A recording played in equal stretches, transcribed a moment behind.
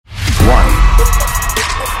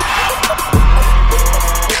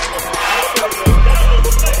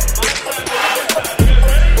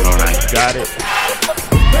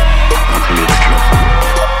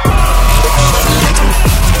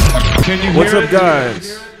What's up,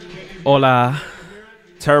 guys? Hola.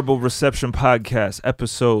 Terrible Reception Podcast,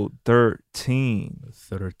 episode 13.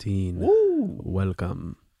 13. Woo.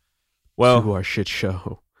 Welcome to Well, our shit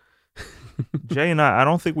show. Jay and I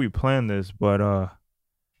don't think we planned this, but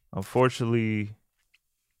unfortunately,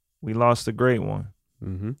 we lost a great one.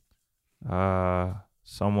 Mm-hmm.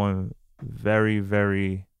 Someone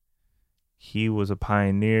very, he was a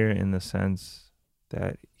pioneer in the sense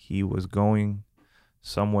that he was going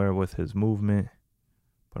somewhere with his movement.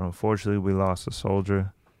 But unfortunately, we lost a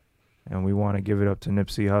soldier, and we want to give it up to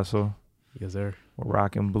Nipsey Hussle. Yes, sir. We're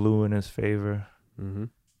rocking blue in his favor. Mm-hmm.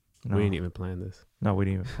 No. We didn't even plan this. No, we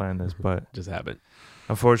didn't even plan this, but Just happened.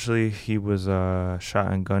 unfortunately, he was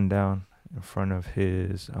shot and gunned down in front of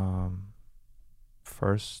his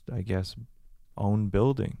first, I guess, own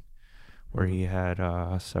building, where he had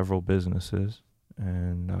several businesses,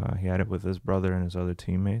 and he had it with his brother and his other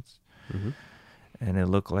teammates. Mm-hmm. And it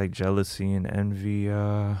looked like jealousy and envy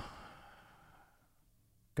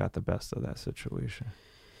got the best of that situation.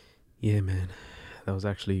 Yeah, man. That was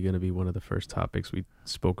actually going to be one of the first topics we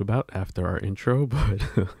spoke about after our intro, but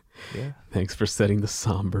Yeah, thanks for setting the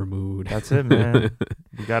somber mood. that's it, man.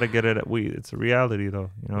 We got to get it. It's a reality,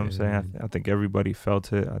 though. You know what I'm saying? I think everybody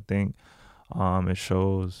felt it. I think it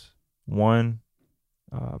shows, one,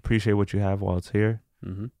 appreciate what you have while it's here.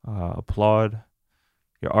 Mm-hmm. Applaud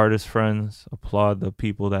your artist friends. Applaud the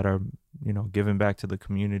people that are, giving back to the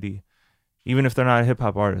community. Even if they're not hip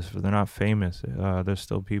hop artists, or they're not famous, there's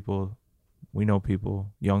still people. We know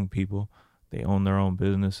people, young people. They own their own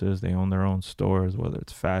businesses. They own their own stores, whether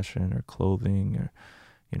it's fashion or clothing,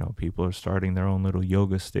 or people are starting their own little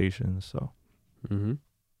yoga stations. So, Mm-hmm.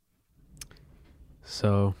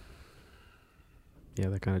 So, yeah,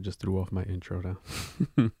 that kind of just threw off my intro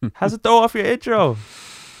now. how's it throw off your intro?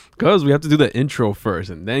 Because we have to do the intro first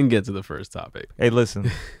and then get to the first topic. Hey,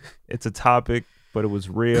 listen, it's a topic, but it was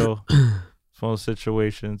real. It's one of those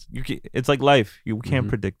situations. It's like life. You can't Mhm.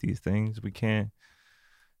 predict these things. We can't.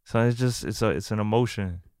 So it's an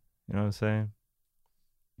emotion. You know what I'm saying?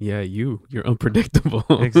 Yeah, you're unpredictable.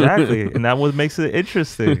 Exactly, and that what makes it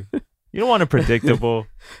interesting. You don't want a predictable.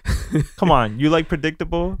 Come on, you like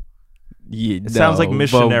predictable? Yeah, It sounds like no,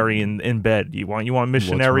 missionary in bed. You want but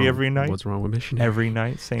missionary what's wrong- every night? What's wrong with missionary? Every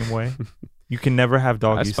night, same way. You can never have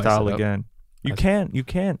doggy spice style it up. again. You I can't. I You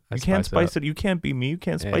can't spice it spice up. it. You can't be me. You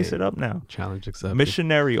can't spice Hey. it up now. Challenge accepted.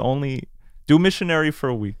 Missionary only. Do missionary for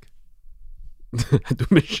a week, I do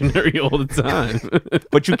missionary all the time.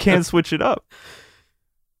 but you can't switch it up.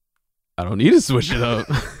 I don't need to switch it up.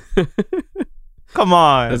 Come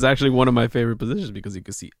on. That's actually one of my favorite positions because you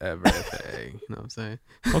can see everything. You know what I'm saying?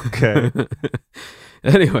 Okay.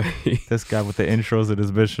 Anyway, This guy with the intros of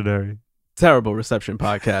his missionary. Terrible Reception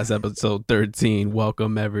Podcast, episode 13.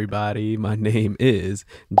 Welcome, everybody. My name is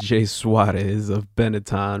Jay Suarez of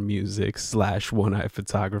Benetton Music / One Eye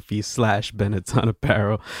Photography / Benetton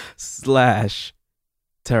Apparel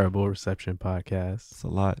 / Terrible Reception Podcast. It's a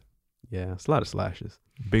lot. Yeah, it's a lot of slashes.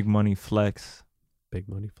 Big money flex. Big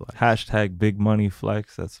money flash. Hashtag big money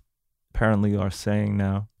flex. That's apparently our saying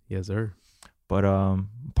now. Yes, sir. But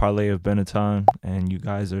parlay of Benetton, and you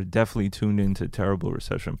guys are definitely tuned into Terrible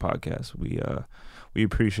Reception Podcast. We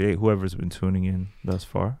appreciate whoever's been tuning in thus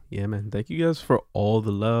far. Yeah, man. Thank you guys for all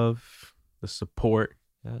the love, the support.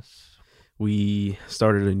 Yes. We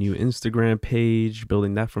started a new Instagram page,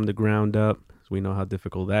 building that from the ground up. We know how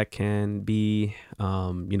difficult that can be,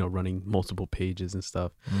 running multiple pages and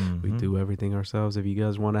stuff. We Mhm. do everything ourselves. If you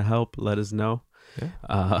guys want to help, let us know.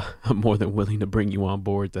 Yeah. I'm more than willing to bring you on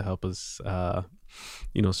board to help us,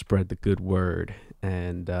 spread the good word.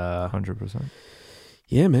 And 100%.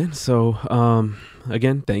 yeah, man. So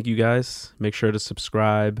again, thank you guys. Make sure to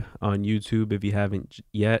subscribe on YouTube if you haven't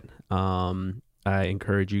yet. I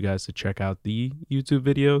encourage you guys to check out the YouTube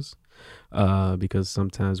videos because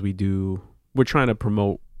sometimes we're trying to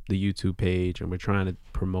promote the YouTube page and we're trying to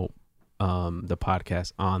promote the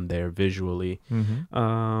podcast on there visually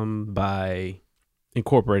by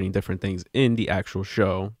incorporating different things in the actual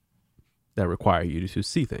show that require you to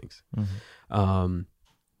see things.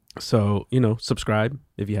 So, subscribe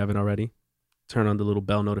if you haven't already. Turn on the little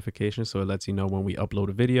bell notification so it lets you know when we upload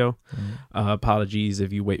a video. Apologies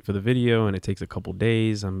if you wait for the video and it takes a couple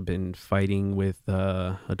days. I've been fighting with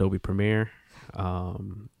Adobe Premiere.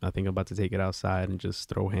 I think I'm about to take it outside and just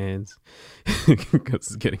throw hands because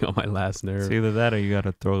it's getting on my last nerve. It's either that or you got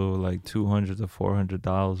to throw like $200 to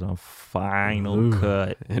 $400 on Final Ooh.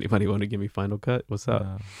 Cut. Anybody want to give me Final Cut? What's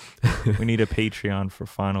up? We need a Patreon for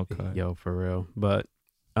Final Cut. Yo, for real. But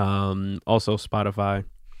also Spotify,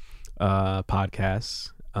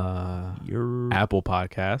 podcasts, Apple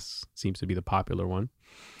Podcasts seems to be the popular one.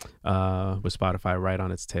 with Spotify right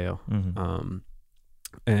on its tail. Mm-hmm.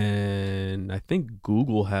 And I think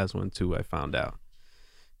Google has one too. I found out.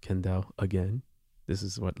 Kendall, again, this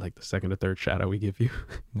is what, like the second or third shout out we give you.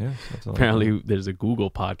 Yeah. That's all Apparently, there's a Google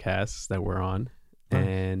podcast that we're on, Nice.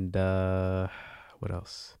 and what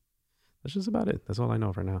else? That's just about it. That's all I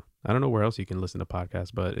know for now. I don't know where else you can listen to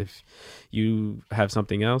podcasts, but if you have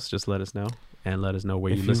something else, just let us know, and let us know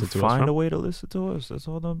where you listen to us find from. a way to listen to us, that's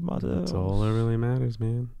all that matters. That's all that really matters,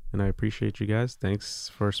 man. And I appreciate you guys. Thanks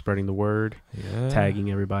for spreading the word, Yeah.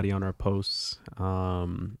 tagging everybody on our posts.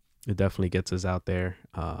 It definitely gets us out there,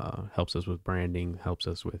 helps us with branding, helps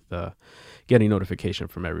us with getting notification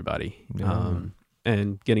from everybody, Yeah.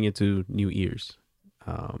 and getting into new ears.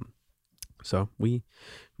 So we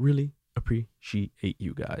really appreciate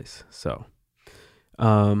you guys. So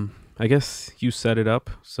I guess you set it up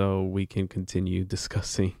so we can continue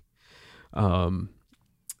discussing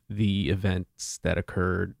the events that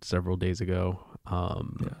occurred several days ago.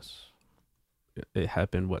 Yes. It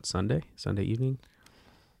happened Sunday evening,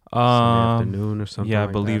 Sunday Um. afternoon or something. Yeah, I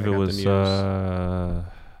like believe that. it got was the news.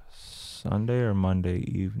 Sunday or Monday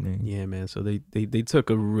evening. Yeah, man. So they took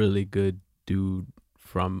a really good dude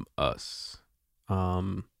from us,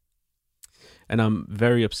 and I'm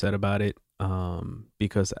very upset about it,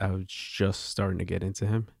 because I was just starting to get into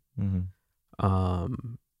him,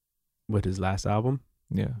 Mm-hmm. with his last album,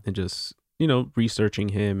 Yeah. and just researching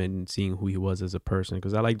him and seeing who he was as a person,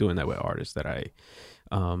 because I like doing that with artists that I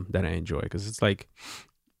enjoy, because it's like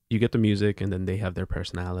you get the music and then they have their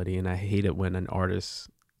personality, and I hate it when an artist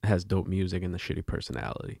has dope music and a shitty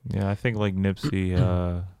personality. Yeah, I think like Nipsey,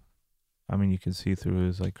 I mean, you can see through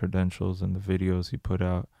his like credentials and the videos he put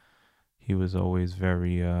out, he was always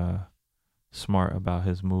very smart about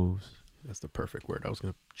his moves. That's the perfect word I was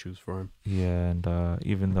gonna choose for him. Yeah, and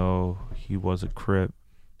even though he was a Crip,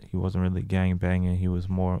 he wasn't really gang banging. He was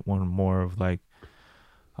more of like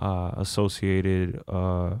associated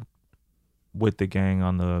with the gang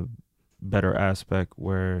on the better aspect,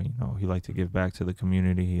 where he liked to give back to the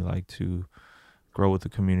community. He liked to grow with the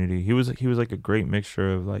community. He was like a great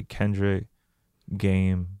mixture of like Kendrick,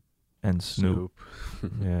 Game, and Snoop.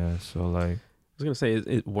 Yeah, so like I was gonna say,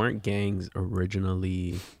 it weren't gangs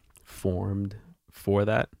originally formed for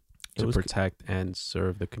that, to protect and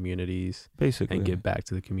serve the communities, basically, and give back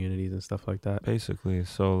to the communities and stuff like that. Basically,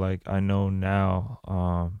 so like I know now,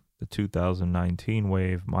 the 2019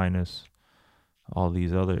 wave minus all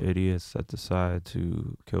these other idiots that decide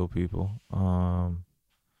to kill people.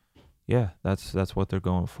 Yeah, that's what they're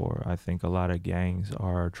going for. I think a lot of gangs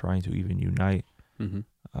are trying to even unite. Mm-hmm.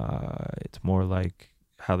 It's more like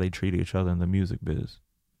how they treat each other in the music biz.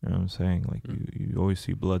 You know what I'm saying? Like you always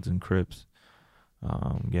see Bloods and Crips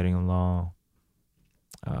getting along,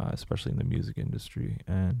 especially in the music industry.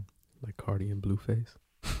 And like Cardi and Blueface.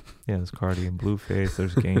 Yeah, there's Cardi and Blueface.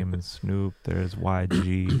 There's Game and Snoop. There's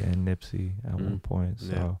YG and Nipsey at one point.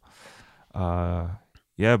 So,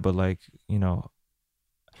 yeah, but like,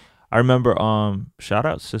 I remember, shout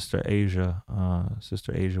out Sister Asia.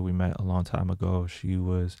 Sister Asia, we met a long time ago. She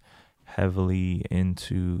was heavily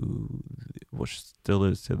into, well, she still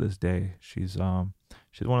is to this day. She's one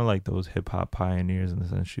of like those hip hop pioneers in the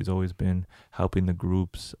sense she's always been helping the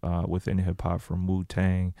groups within hip hop, from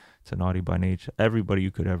Wu-Tang to Naughty by Nature, everybody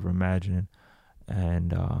you could ever imagine.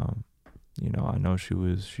 And I know she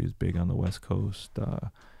was big on the West Coast,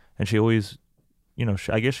 and she always,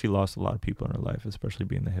 I guess she lost a lot of people in her life, especially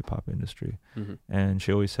being in the hip hop industry. Mm-hmm. And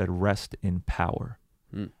she always said, "Rest in power."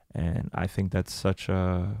 And I think that's such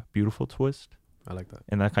a beautiful twist. I like that.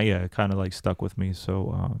 And that kind of like stuck with me.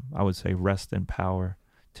 So I would say rest in power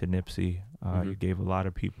to Nipsey. You gave a lot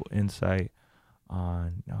of people insight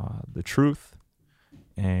on the truth,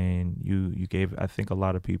 and you gave, I think, a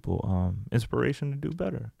lot of people inspiration to do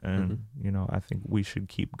better. And I think we should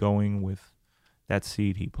keep going with that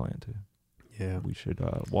seed he planted. Yeah, we should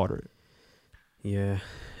water it. Yeah,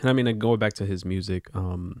 and I mean, going back to his music,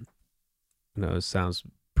 it sounds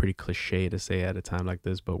pretty cliche to say at a time like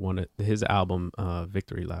this, but his album,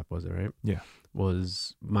 Victory Lap, was it, right? Yeah,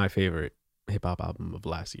 was my favorite hip hop album of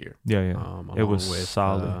last year. Yeah. It was with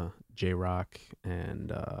solid. J Rock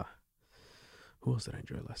and who else did I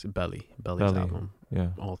enjoy last year? Belly's album. Yeah,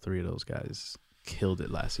 all three of those guys killed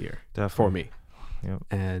it last year. Definitely. For me. Yep.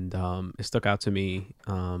 And it stuck out to me.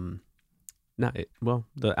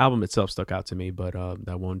 The album itself stuck out to me, but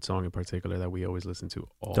that one song in particular that we always listen to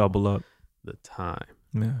all Double Up the time.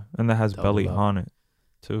 Yeah, and that has Double Belly Up on it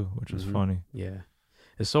too, which is funny. Yeah,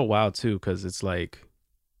 it's so wild too, because it's like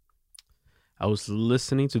I was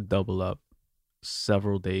listening to Double Up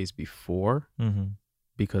several days before,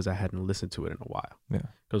 because I hadn't listened to it in a while. Yeah.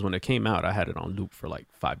 Because when it came out, I had it on loop for like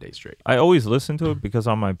 5 days straight. I always listen to it because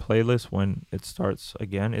on my playlist, when it starts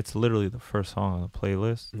again, it's literally the first song on the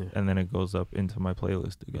playlist, Yeah. and then it goes up into my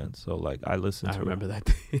playlist again. So like I listen to I remember it. that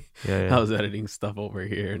day. Yeah, I was editing stuff over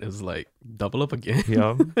here, and it was like, double up again.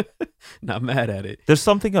 yeah. Not mad at it. There's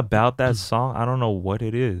something about that song. I don't know what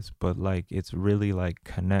it is, but like it's really like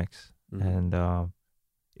connects, Mhm. and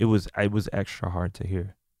it was extra hard to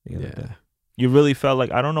hear the other day. Yeah. You really felt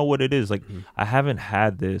like, I don't know what it is. Like Mhm. I haven't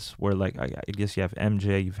had this where like I guess you have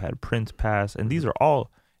MJ, you've had Prince pass, and these are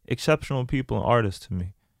all exceptional people and artists to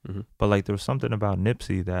me. Mhm. But like there was something about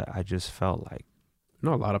Nipsey that I just felt like,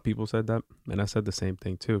 No, a lot of people said that, and I said the same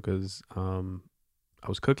thing too, because I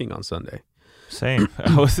was cooking on Sunday. same.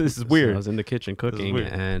 This is So weird. I was in the kitchen cooking, weird.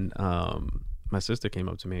 and my sister came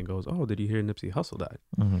up to me and goes, "Oh, did you hear Nipsey Hussle died?"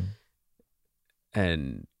 Mhm.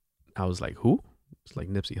 And I was like, "Who?" It's like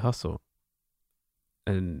Nipsey Hussle,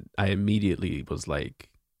 and I immediately was like,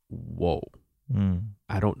 "Whoa!" Mm.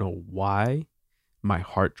 I don't know why my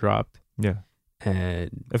heart dropped, Yeah.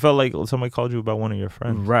 and It felt like somebody called you about one of your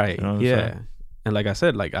friends. right, You know what I'm yeah. saying? And like I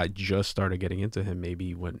said, like I just started getting into him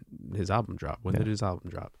maybe when his album dropped. When Yeah. did his album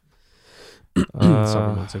drop?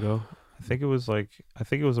 Several months ago. I think it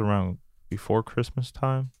was around before Christmas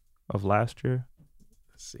time of last year.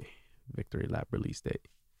 Let's see. Victory Lap release date.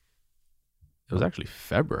 It was actually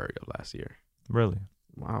February of last year. Really?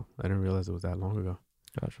 Wow. I didn't realize it was that long ago.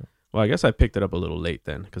 Gotcha. Well, I guess I picked it up a little late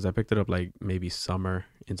then, because I picked it up like maybe summer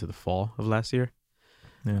into the fall of last year.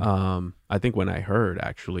 Yeah. I think when I heard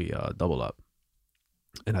actually Double Up,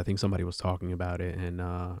 and I think somebody was talking about it, and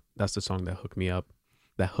that's the song that hooked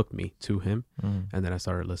me to him. Mm. And then I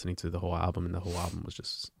started listening to the whole album, and the whole album was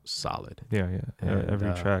just solid. Yeah. And,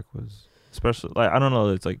 Every track was, especially like, I don't know,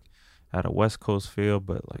 it's like had a West Coast feel,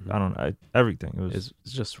 but like I don't know, everything. It was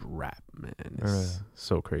It's just rap, man. It's Right.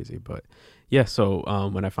 so crazy. But yeah, so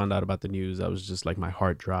when I found out about the news, I was just like, my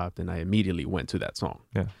heart dropped, and I immediately went to that song.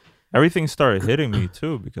 everything started hitting me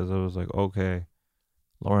too, because I was like, okay,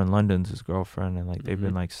 Lauren London's his girlfriend, and like they've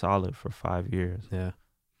been like solid for 5 years. Yeah.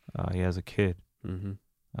 He has a kid. Mm-hmm.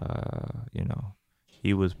 You know,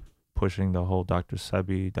 he was pushing the whole Dr.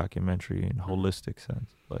 Sebi documentary in holistic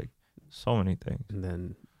sense, like so many things. And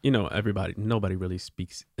then, nobody really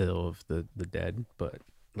speaks ill of the dead, but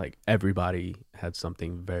like everybody had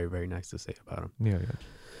something very, very nice to say about him. Yeah.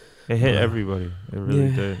 It hit But- everybody. It really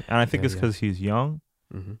Yeah. did. And I think Yeah, it's yeah. because he's young.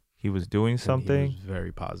 Mm-hmm. He was doing something. He was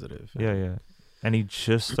very positive. Yeah. And he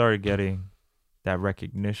just started getting that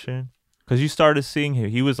recognition, because you started seeing him.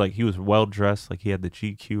 He was well dressed. Like he had the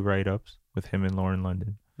GQ write ups with him and Lauren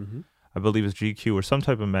London. Mm-hmm. I believe it's GQ or some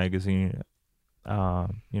type of magazine.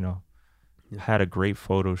 Had a great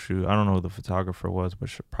photo shoot. I don't know who the photographer was, but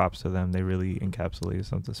props to them. They really encapsulated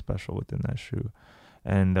something special within that shoot.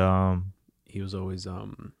 And He was always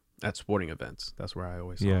at sporting events. That's where I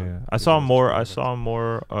always saw yeah. him. I He saw was him always more. at I sporting saw him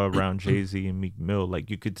more around Jay-Z and Meek Mill. Like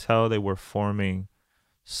you could tell they were forming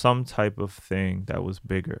some type of thing that was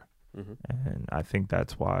bigger. events. And I think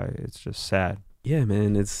that's why it's just sad. Yeah,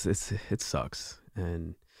 man, it sucks.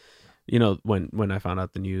 And when I found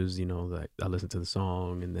out the news, that I listened to the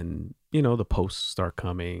song, and then the posts start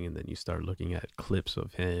coming, and then you start looking at clips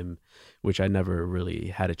of him, which I never really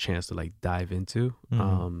had a chance to like dive into.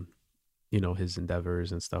 Mhm. His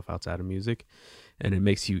endeavors and stuff outside of music, and it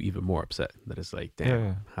makes you even more upset that it's like, damn,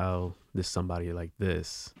 Yeah. how does somebody like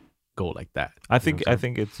this go like that? I You know think what I'm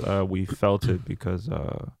saying? it's we felt it because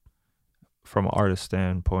from an artist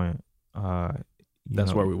standpoint,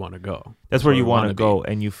 That's where we want to go. That's where you want wanna to go,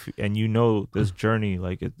 and this journey,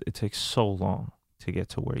 like it takes so long to get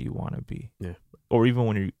to where you want to be. Yeah. Or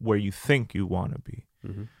even where you think you want to be,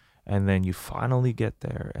 Mm-hmm. and then you finally get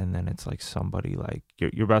there, and then it's like somebody like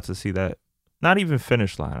you're about to see that, not even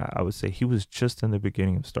finish line. I would say he was just in the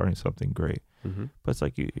beginning of starting something great, Mm-hmm. but it's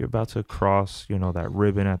like you're about to cross, that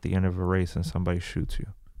ribbon at the end of a race, and somebody shoots you.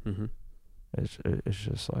 Mm-hmm. It's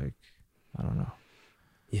just like, I don't know.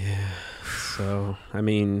 Yeah. So, I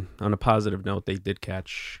mean, on a positive note, they did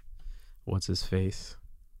catch what's his face.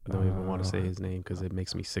 I don't even want to say his name because it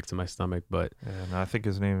makes me sick to my stomach. But Yeah, no, I think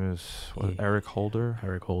his name is Eric Holder.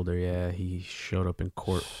 Eric Holder, yeah, he showed up in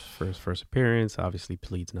court for his first appearance. Obviously,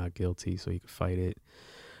 pleads not guilty, so he could fight it.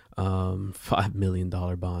 $5 million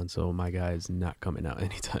bond. So my guy is not coming out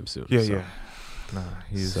anytime soon. So, Nah,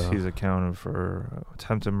 he's So- accounted for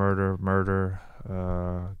attempted murder,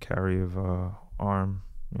 carry of arm,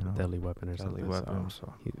 deadly weapon or deadly something. weapon.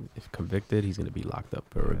 So So if convicted, he's gonna be locked up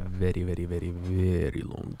for a Yeah. very, very, very, very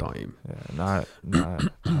long time. yeah, not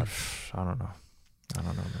I don't know,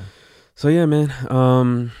 man. So yeah,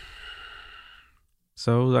 man.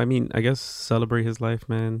 So I mean, I guess celebrate his life,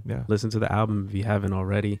 man. Yeah. Listen to the album if you haven't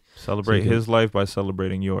already. Celebrate So you his life by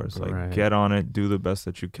celebrating yours. Like, Right. get on it. Do the best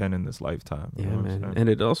that you can in this lifetime. You Yeah, know what I'm man. saying? And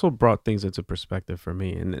it also brought things into perspective for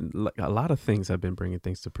me. And like a lot of things have been bringing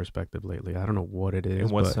things to perspective lately. I don't know what it is.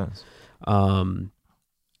 In what but, sense?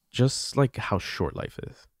 Just like how short life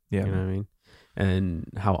is. Yeah. You know what I mean? And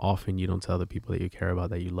how often you don't tell the people that you care about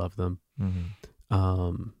that you love them.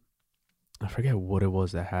 Mm-hmm. I forget what it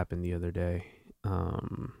was that happened the other day.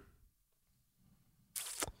 Trying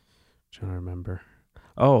to remember.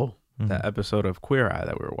 Oh, that episode of Queer Eye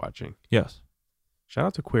that we were watching. Yes. Shout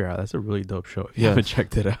out to Queer Eye. That's a really dope show. If you Yes. haven't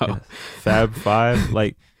checked it out. Yes. Fab Five.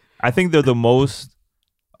 Like, I think they're the most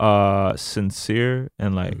sincere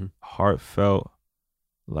and like Mhm. heartfelt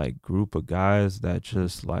like group of guys that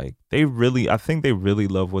just like I think they really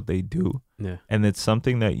love what they do. Yeah. And it's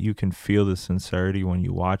something that you can feel the sincerity when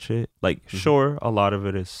you watch it. Like, Mhm. sure, a lot of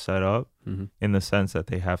it is set up Mm-hmm. in the sense that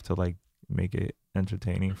they have to like make it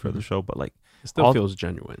entertaining for the Mhm. show, but like, It still all- feels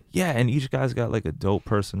genuine. yeah, and each guy's got like a dope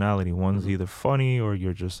personality. One's Mhm. either funny or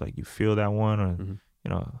you're just like you feel that one, or Mhm. you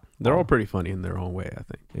know, They're all pretty funny in their own way, I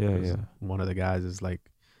think. Yeah, 'Cause yeah. One of the guys is like,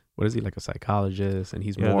 what is he, like a psychologist? And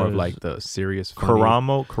he's Yeah, more of there's like the serious funny.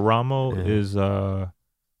 Karamo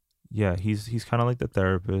Yeah. is he's kind of like the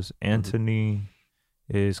therapist. Anthony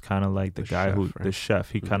is kind of like the The guy chef, who right? the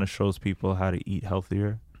chef. He Mhm. kind of shows people how to eat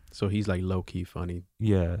healthier. So he's like low key funny,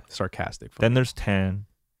 Yeah. sarcastic Then funny. there's Tan.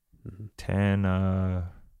 Mhm. Tan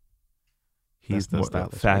he's the more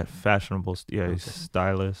stylist, right? fashionable. Yeah, he's Okay.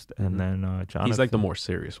 stylist. And Mhm. then Jonathan. He's like the more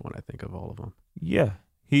serious one, I think, of all of them. Yeah.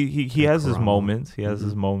 He And has his Karamo. moments. He has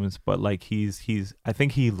his Mhm. moments, but like he's I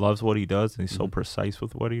think he loves what he does and he's so Mhm. precise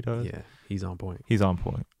with what he does. Yeah, he's on point. He's on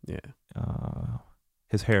point. Yeah.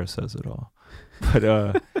 His hair says it all.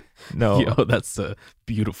 But no. Yo, that's a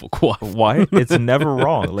beautiful quaff. Why? It's never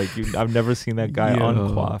wrong. Like I've never seen that guy Yo,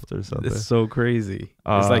 uncoiffed or something. It's so crazy.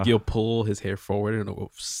 It's like Uh, you'll pull his hair forward and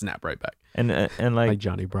it'll snap right back. And Like like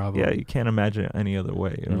Johnny Bravo. yeah, you can't imagine it any other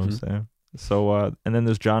way. You know what I'm Mhm. saying? So and then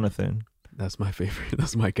there's Jonathan. That's my favorite.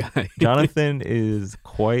 That's my guy. Jonathan is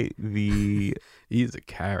quite the He's a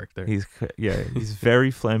character. he's very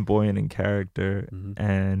flamboyant in character, Mhm.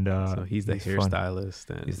 and So he's the fun. hairstylist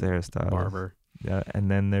and He's the hairstylist. barber. Yeah, and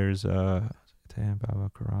then there's Tan Baba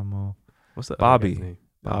Karamo. What's the Bobby. other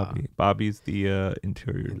guy's name? Bobby's the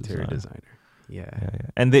interior Interior designer. designer. Yeah. Yeah.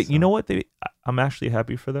 And you So- know what? I'm actually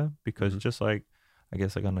happy for them because Mhm. just like I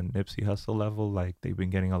guess like on a Nipsey Hussle level, like they've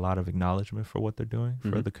been getting a lot of acknowledgement for what they're doing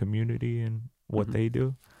for Mhm. the community and what Mhm. they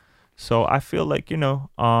do. So I feel like,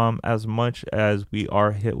 as much as we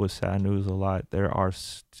are hit with sad news a lot, there are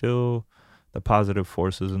still the positive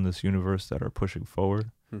forces in this universe that are pushing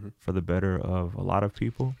forward Mhm. for the better of a lot of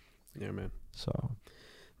people. Yeah, man. So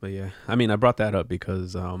But yeah, I mean, I brought that up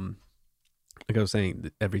because, like I was saying,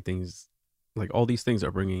 everything's like all these things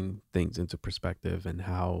are bringing things into perspective, and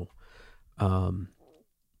how,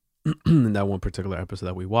 in that one particular episode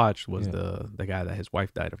that we watched was Yeah. the guy that his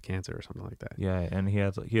wife died of cancer or something like that. yeah, and he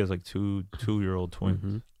has like two-year-old twins.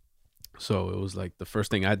 Mhm. So it was like the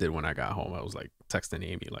first thing I did when I got home, I was like texting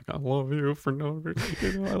Amy, like, I love you for no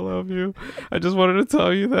reason. I love you. I just wanted to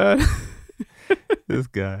tell you that. This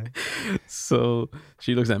guy. So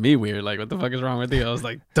she looks at me weird, like, what the fuck is wrong with you? I was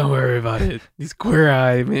like, don't worry about it. These Queer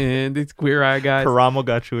Eye, man. These Queer Eye guys. Karamo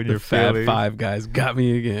got you in The your Fab feelings. Five guys got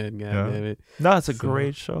me again. God Yeah. damn it. No, it's a So-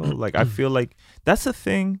 great show. Like I feel like that's the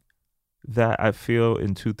thing that I feel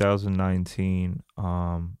in 2019.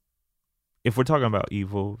 If we're talking about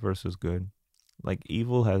evil versus good, like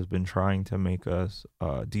evil has been trying to make us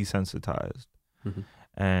desensitized. Mhm.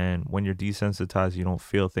 And when you're desensitized, you don't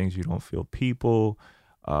feel things, you don't feel people,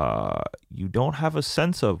 you don't have a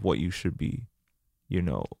sense of what you should be,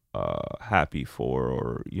 happy for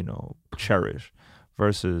or, cherish.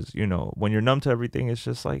 Versus, when you're numb to everything, it's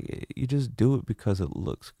just like you just do it because it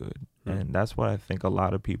looks good. Mm. And that's what I think a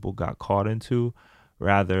lot of people got caught into.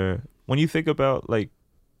 Rather, when you think about, like,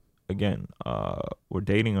 again, we're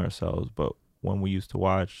dating ourselves, but when we used to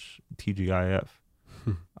watch TGIF,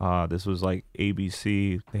 this was like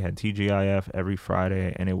ABC. They had TGIF every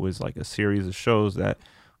Friday, and it was like a series of shows that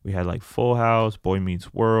we had, like Full House, Boy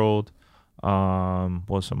Meets World.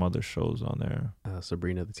 What's some other shows on there?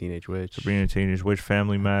 Sabrina the Teenage Witch. Sabrina the Teenage Witch,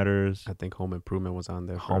 Family Matters, I think Home Improvement was on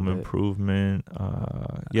there. for a Home bit. Improvement.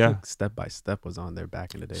 I Yeah, think Step by Step was on there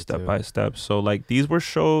back in the day. Step too. by Step. So like these were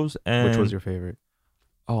shows, and Which was your favorite?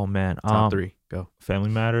 oh man, Top three. Go. Family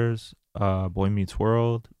Matters, Boy Meets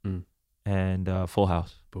World, Mm. and Full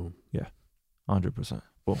House. Boom. 100%.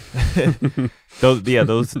 Boom.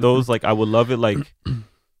 Those like I would love it like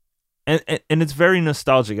and it's very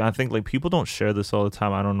nostalgic. I think like people don't share this all the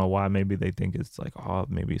time. I don't know why. Maybe they think it's like, oh,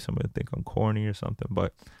 maybe somebody think I'm corny or something.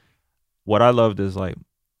 But what I loved is like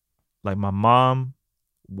my mom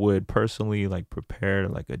would personally like prepare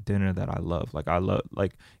like a dinner that I love. Like I love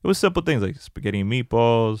like it was simple things like spaghetti and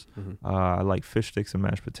meatballs. I like fish sticks and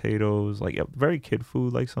mashed potatoes. Like very kid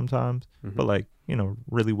food like sometimes, but like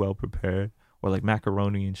really well prepared. Or like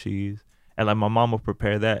macaroni and cheese. And like my mom would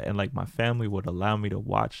prepare that, and like my family would allow me to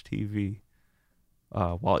watch TV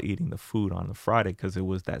while eating the food on the Friday because it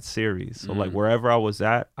was that series. So like wherever I was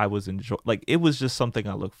at, I was like it was just something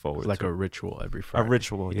I look forward to. Like a ritual every Friday. A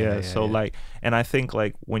ritual, yeah. So like, and I think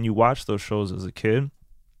like when you watch those shows as a kid,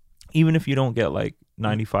 even if you don't get like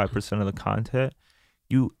 95% of the content,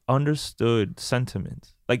 you understood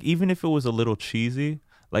sentiment. Like even if it was a little cheesy,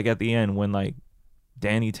 like at the end when like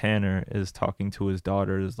Danny Tanner is talking to his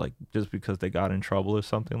daughters, like just because they got in trouble or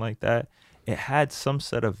something like that, it had some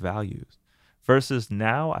set of values. Versus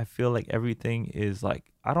now, I feel like everything is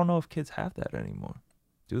like, I don't know if kids have that anymore.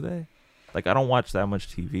 Do they? Like, I don't watch that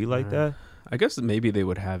much TV like that. I guess maybe they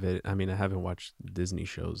would have it. I mean, I haven't watched Disney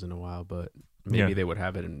shows in a while, but maybe they would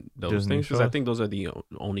have it in those Disney things. Because shows? I think those are the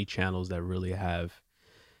only channels that really have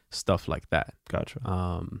stuff like that. Gotcha.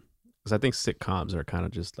 Because I think sitcoms are kind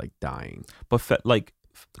of just like dying. But the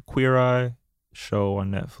Queer Eye show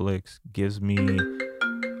on Netflix gives me...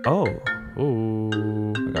 Oh,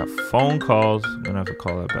 I got phone calls. I'm going to have to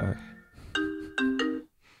call that back.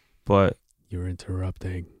 But... You're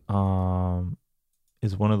interrupting.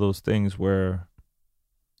 Is one of those things where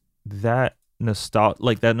that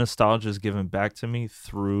nostalgia is given back to me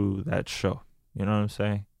through that show. You know what I'm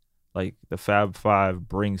saying? Like the Fab Five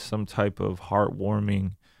brings some type of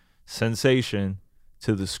heartwarming sensation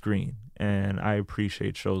to the screen. And I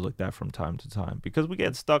appreciate shows like that from time to time because we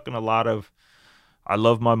get stuck in a lot of, I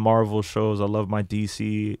love my Marvel shows. I love my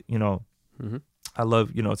DC, I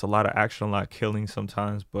love, it's a lot of action, a lot of killing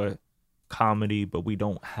sometimes, but comedy, but we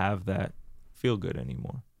don't have that feel good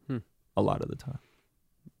anymore a lot of the time.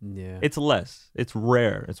 Yeah. It's less. It's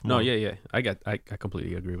rare. It's more. No, yeah. I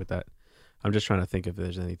completely agree with that. I'm just trying to think if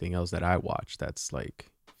there's anything else that I watch that's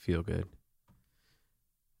like feel good.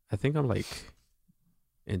 I think I'm like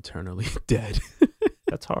internally dead.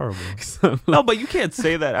 That's horrible. No, but you can't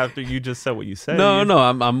say that after you just said what you said. No,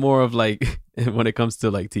 I'm more of like when it comes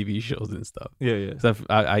to like TV shows and stuff. Yeah. So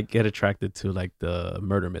I get attracted to like the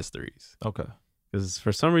murder mysteries. Okay. Because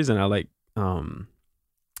for some reason I like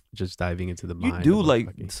just diving into the mind. You do like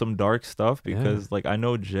some dark stuff because like I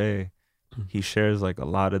know Jay, he shares like a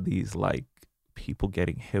lot of these like people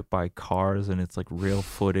getting hit by cars and it's like real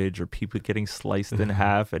footage or people getting sliced in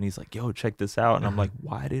half and he's like, yo, check this out. And I'm like,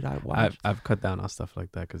 why did I watch? I've cut down on stuff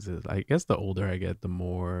like that because I guess the older I get, the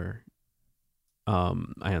more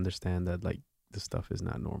I understand that like this stuff is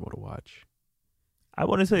not normal to watch. I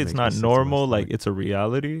want to say it's not normal, like it's a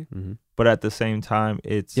reality, but at the same time,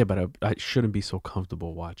 it's but I shouldn't be so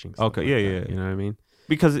comfortable watching stuff okay, like yeah, that, you know what I mean?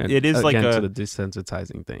 Because it is like to the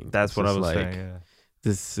desensitizing thing. That's what I was saying. Yeah.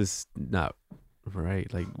 This is not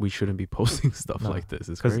right. Like we shouldn't be posting stuff like this.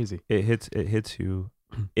 It's crazy. It hits you.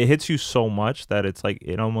 It hits you so much that it's like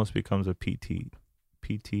it almost becomes a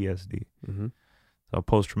PTSD, so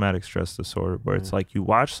post traumatic stress disorder, where it's like you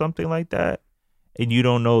watch something like that and you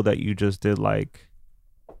don't know that you just did like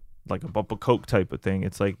a bump of coke type of thing.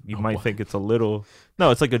 It's like you might think it's a little. No,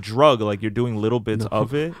 it's like a drug. Like you're doing little bits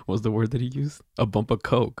of it. What was the word that he used? A bump of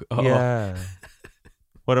coke. Oh. Yeah.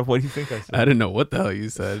 What do you think I said? I didn't know what the hell you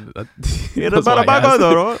said. It's about a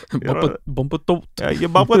bump of thought. Yeah, you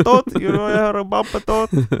bump a thought. You know, a bump a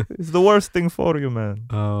thought. It's the worst thing for you, man.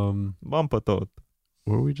 Bump a thought.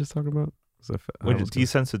 What were we just talking about? We're just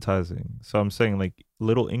desensitizing. So I'm saying like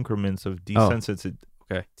little increments of desensitizing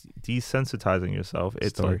yourself.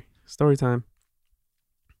 It's story time.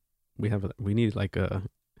 We need like an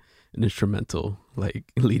instrumental like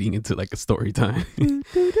leading into like a story time.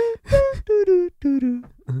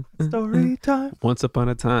 Story time. Once upon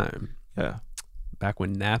a time. Yeah. Back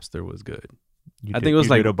when Napster was good. I think it was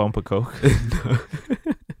like a bump of coke.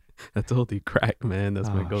 I told you, crack, man. That's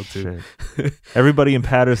my go-to. Everybody in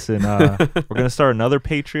Patterson, we're gonna start another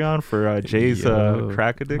Patreon for Jay's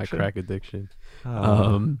crack addiction. My crack addiction.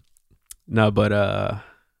 No, but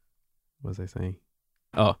what was I saying?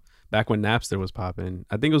 Oh, back when Napster was popping,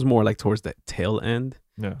 I think it was more like towards the tail end.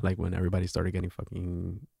 Yeah. Like when everybody started getting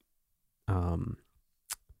fucking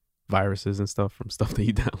viruses and stuff from stuff that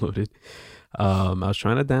you downloaded. I was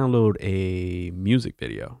trying to download a music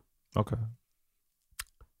video. Okay.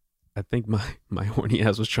 I think my horny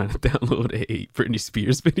ass was trying to download a Britney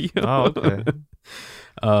Spears video. Oh, okay.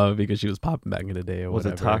 Because she was popping back in the day or was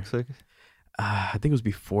whatever. Was it toxic? I think it was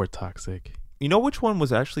before Toxic. You know which one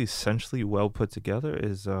was actually essentially well put together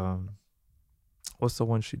is what's the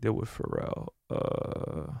one she did with Pharrell?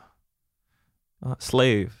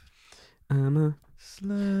 Slave. I'm a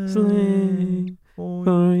Slave slave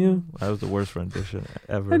for you. That was the worst rendition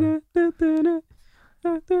ever.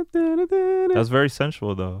 That was very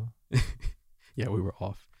sensual though. Yeah, we were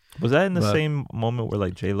off. Was that in the But- same moment where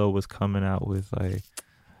like J-Lo was coming out with like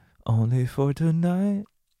Only for Tonight?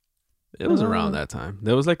 It was around that time.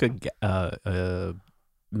 There was like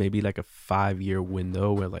maybe like a 5-year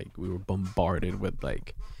window where like we were bombarded with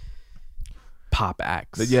like pop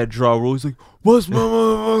acts. Yeah, draw rules like, what's my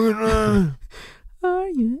motherfucking name? Are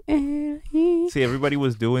you Ellie? See, everybody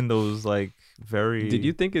was doing those like very. Did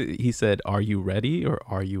you think he said "Are you ready" or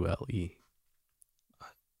 "Are you L-E"?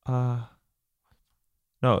 No,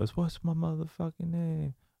 it's what's my motherfucking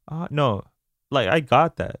name? No, like I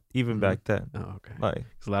got that even Mhm. back then. Oh, okay. Like,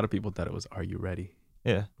 'Cause a lot of people thought it was "Are you ready,"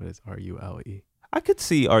 yeah, but it's "Are you L-E." I could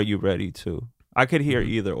see Are You Ready too. I could hear Mhm.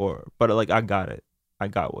 either or, but like I got it. I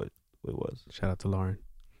got what it was. Shout out to Lauren.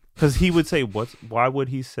 Because he would say, why would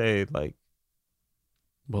he say like,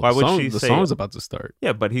 Well, Why the would song, she the say- song's about to start.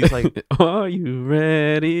 yeah, but he's like, Are you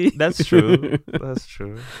ready? that's true. That's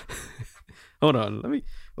true. Hold on.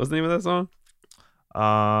 What's the name of that song?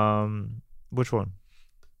 Which one?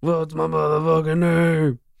 What's my motherfucking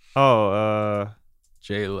name? Oh,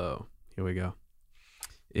 J-Lo. Here we go.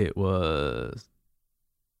 It wasn't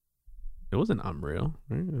Unreal,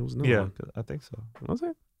 right? It was no yeah, one. I think so. Was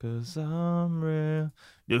it? 'Cause I'm real.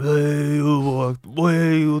 The way you walk, the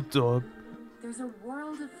way you talk. There's a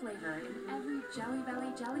world of flavor in every Jelly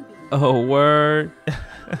Belly jelly bean. Oh, word.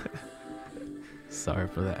 Sorry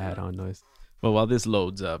for the add-on noise. Well, while this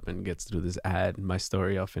loads up and gets through this ad, my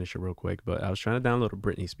story, I'll finish it real quick. But I was trying to download a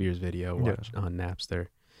Britney Spears video watch on Napster.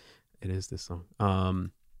 It is this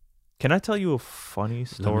song. Can I tell you a funny Let me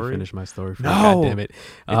story? finish my story. No. God damn it.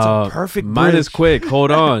 It's a perfect Mine is bridge. quick. Hold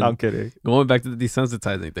on. I'm kidding. Going back to the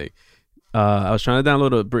desensitizing thing. I was trying to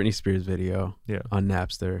download a Britney Spears video Yeah. on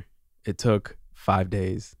Napster. It took 5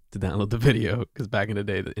 days to download the video because back in the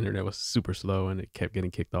day, the internet was super slow and it kept getting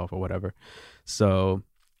kicked off or whatever. So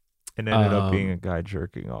It ended up being a guy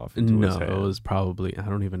jerking off into his no, hand. it was probably, I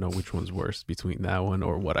don't even know which one's worse between that one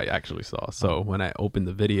or what I actually saw. So when I opened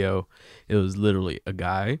the video, it was literally a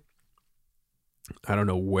guy. I don't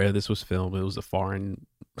know where this was filmed. It was a foreign,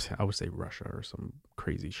 I would say Russia or some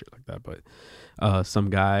crazy shit like that. But some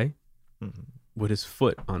guy Mhm. with his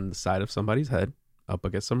foot on the side of somebody's head up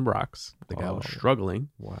against some rocks. The guy was Oh. struggling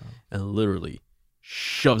Wow. and literally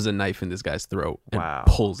shoves a knife in this guy's throat and Wow.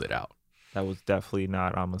 pulls it out. That was definitely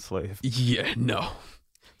not I'm a slave. Yeah, no.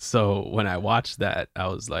 So when I watched that, I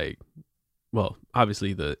was like, well,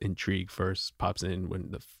 obviously the intrigue first pops in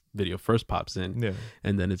when the video first pops in. Yeah.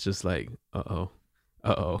 And then it's just like,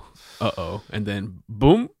 and then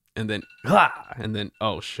boom, and then and then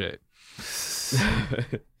oh shit.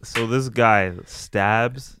 So this guy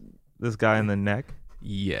stabs this guy in the neck.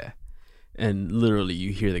 Yeah, and literally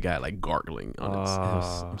you hear the guy like gargling on it.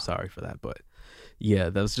 I'm sorry for that, but yeah,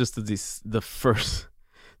 that was just the first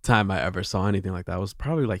time I ever saw anything like that. I was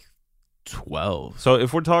probably like 12. So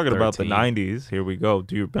if we're talking about the 13. 90s, here we go.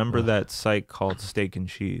 Do you remember Ugh. that site called Steak and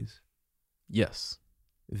Cheese? Yes.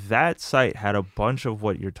 That site had a bunch of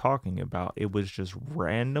what you're talking about. It was just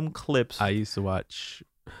random clips. I used to watch,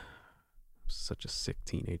 such a sick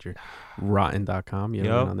teenager, rotten.com. You ever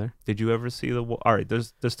Yup. been on there? Did you ever see the? All right,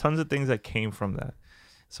 there's tons of things that came from that.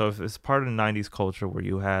 So if it's part of the 90s culture where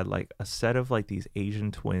you had like a set of like these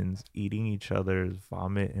Asian twins eating each other's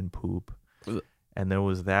vomit and poop. Ugh. And there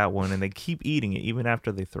was that one, and they keep eating it even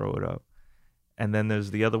after they throw it up. And then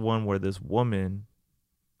there's the other one where this woman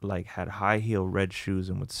like had high heel red shoes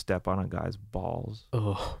and would step on a guy's balls.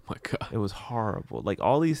 Oh my God. It was horrible. Like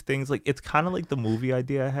all these things, like it's kind of like the movie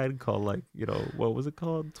idea I had called like, you know, what was it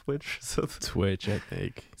called? Twitch. Twitch, I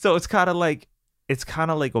think. So it's kind of like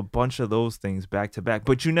a bunch of those things back to back,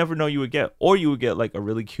 but you never know you would get, or you would get like a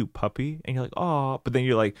really cute puppy and you're like, oh, but then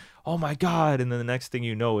you're like, oh my God. And then the next thing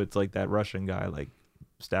you know, it's like that Russian guy, like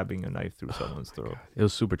stabbing a knife through someone's throat. It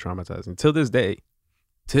was super traumatizing. Till this day.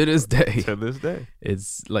 To this day. To this day.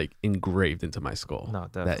 It's like engraved into my skull. No,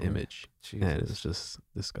 That definitely. image. Jesus. And it's just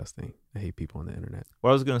disgusting. I hate people on the internet.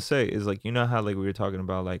 What I was going to say is like, you know how like we were talking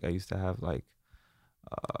about, like I used to have like,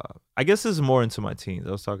 I guess this is more into my teens.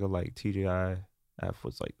 I was talking like TGIF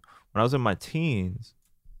was like, when I was in my teens,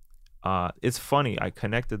 it's funny. I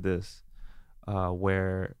connected this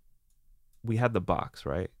where we had the box,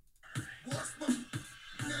 right?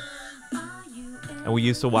 And we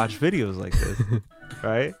used to watch videos like this,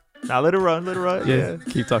 right? Now let it run, Yeah.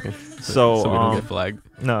 Keep talking. So, we don't get flagged.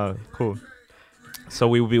 No, cool. So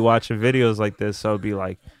we would be watching videos like this. So it'd be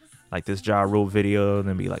like this Ja Rule video, and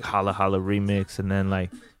then be like Holla Holla remix, and then like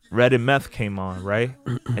Red and Meth came on, right?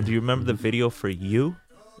 And do you remember the video for You?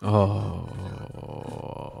 Oh,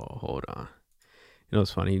 hold on. You know,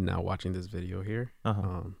 it's funny now watching this video here.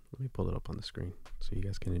 Uh-huh. Let me pull it up on the screen so you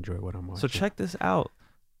guys can enjoy what I'm watching. So check this out.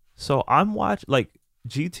 So I'm watching, like,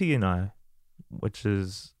 GT and I, which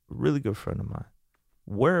is a really good friend of mine.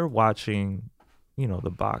 We're watching, you know, the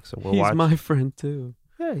box. We're He's watching. my friend too.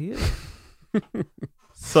 Yeah, he is.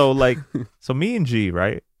 So like, so me and G,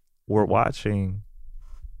 right? We're watching,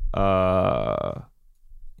 you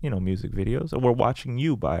know, music videos, and we're watching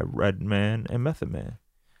You by Redman and Method Man.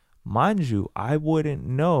 Mind you, I wouldn't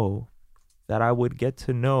know that I would get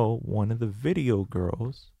to know one of the video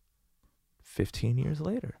girls 15 years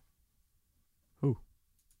later. Who?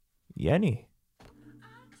 Yenny.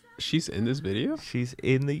 She's in this video? She's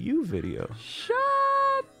in the You video. Shut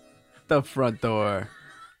the front door.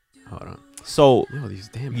 Hold on. So Yo, these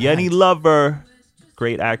damn Yenny ads. Lover,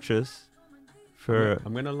 great actress.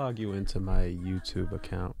 I'm gonna log you into my YouTube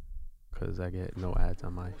account because I get no ads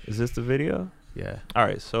on my. Is this the video? Yeah. All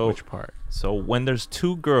right, so Which part? So when there's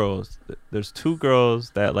two girls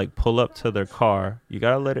that like pull up to their car, you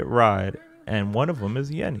gotta let it ride, and one of them is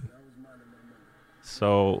Yenny.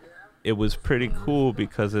 So it was pretty cool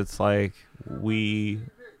because it's like we,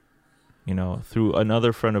 you know, through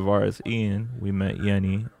another friend of ours, Ian, we met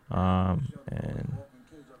Yenny, and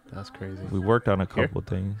That's crazy. we worked on a couple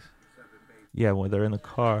things. Yeah, when they're in the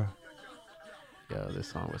car. Yo, this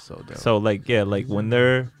song was so dope. So like, yeah, like when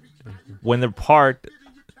they're parked,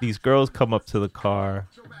 these girls come up to the car.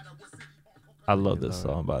 I love this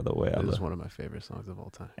song, by the way. It is one of my favorite songs of all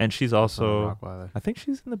time. And she's From also, Rockweiler. I think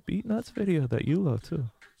she's in the Beat Nuts video that you love too.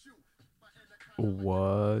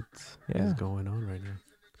 What Yeah. is going on right now?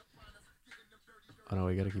 Oh no,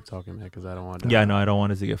 we gotta keep talking, man, because I don't want to. Yeah, no, I don't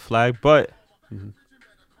want it to get flagged, but Mhm.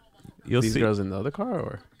 you'll These see. girls in the other car,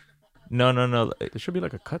 or No. there should be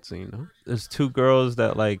like a cutscene, no? There's two girls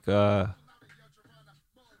that like. Hold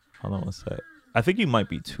on one sec. I think you might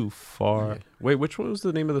be too far. Yeah. Wait, which one was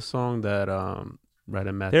the name of the song that Red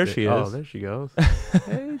and Matt There did? she Oh, is. there she goes.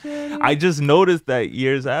 Hey, Jenny. I just noticed that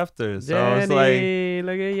years after, so I was like, Jenny,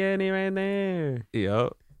 look at Jenny right there.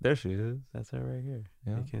 "Yo, there she is." That's her right here.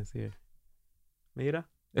 Yeah. You can't see her. Mira,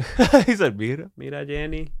 He said, "Mira." mira,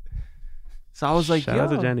 Jenny. So I was like, Shout out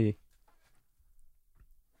to "Yo." Jenny.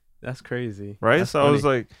 That's crazy, Right? That's So I was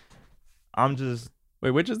funny. like, I'm just.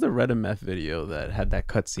 Wait, which is the Red and Meth video that had that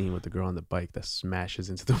cut scene with the girl on the bike that smashes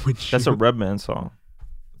into the windshield? That's a Redman song.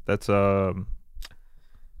 That's what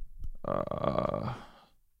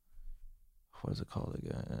is it called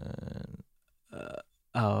again?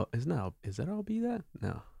 Oh, is that I'll Be That?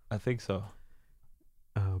 No. I think so.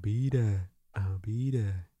 I'll be there. I'll be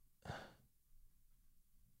there.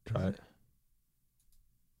 Try it.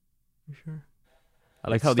 You sure? I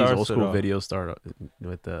like It how these starts old it school off. videos start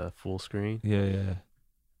with the full screen. Yeah.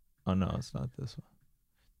 Oh no, it's not this one.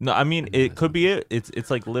 No, I mean No, it it's could not. be it.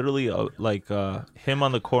 It's like literally him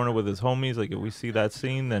on the corner with his homies. Like if we see that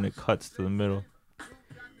scene, then it cuts to the middle.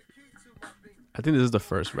 I think this is the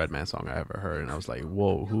first Redman song I ever heard, and I was like,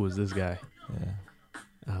 "Whoa, who is this guy?" Yeah.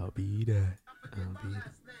 I'll be there. I'll be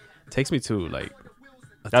there. Takes me to like.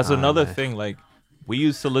 That's another man. thing. Like we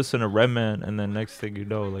used to listen to Redman, and then next thing you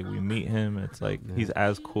know, like we meet him. It's like Yeah. he's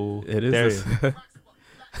as cool. It is. There This. he is.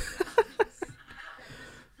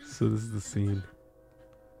 So this is the scene.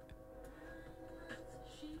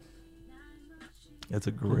 It's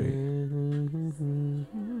a great.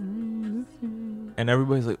 And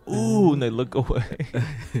everybody's like, "Ooh," and they look away.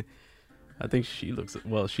 I think she looks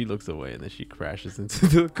away, and then she crashes into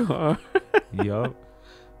the car. Yup.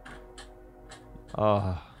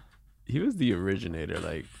 He was the originator.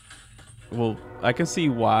 Like, well, I can see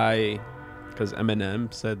why, because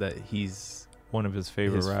Eminem said that he's One of his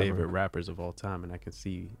favorite rappers. rappers of all time, and I can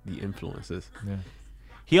see the influences. Yeah.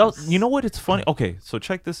 He also, you know what? It's funny. Okay, so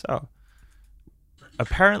check this out.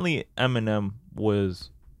 Apparently, Eminem was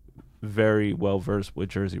very well versed with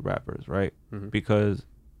Jersey rappers, right? Mhm. Because,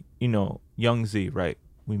 you know, Young Z, right?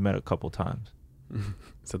 We met a couple times.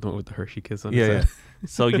 Is that the one with the Hershey kiss on Yeah, his yeah. head?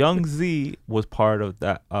 So Young Z was part of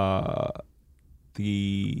that.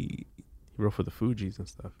 He wrote for the Fugees and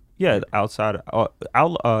stuff. The outside.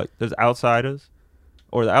 There's Outsiders,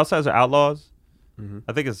 or the Outsiders are Outlaws. Mm-hmm.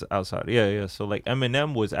 I think it's Outside. Yeah. So like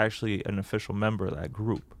Eminem was actually an official member of that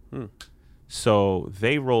group. So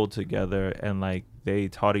they rolled together and like they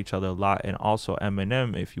taught each other a lot. And also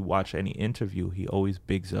Eminem, if you watch any interview, he always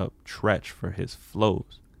bigs up Tretch for his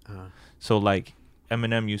flows. So like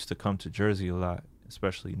Eminem used to come to Jersey a lot,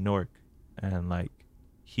 especially Newark, and like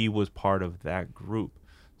he was part of that group.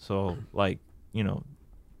 So like, you know,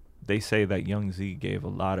 they say that Young Z gave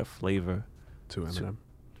a lot of flavor To Eminem.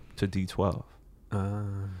 to D12.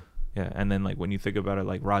 Yeah, and then like when you think about it,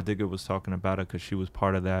 like Rod Digger was talking about it because she was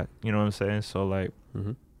part of that. You know what I'm saying? So like,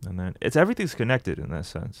 Mhm. and then everything's connected in that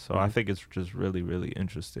sense. So I Mhm. think it's just really, really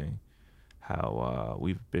interesting how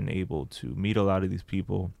we've been able to meet a lot of these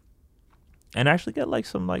people and actually get like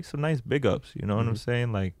some nice big ups. You know what I'm Mhm.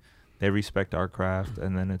 saying? Like they respect our craft,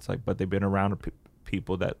 and then it's like, but they've been around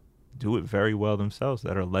people that do it very well themselves,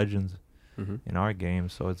 that are legends Mhm. in our game.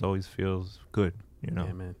 So it always feels good. You know,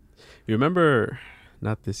 Yeah, man. You remember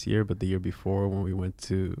not this year, but the year before when we went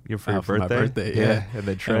to for your for my birthday? yeah, and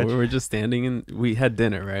then And Tretch. we were just standing and we had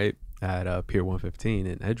dinner right at Pier 115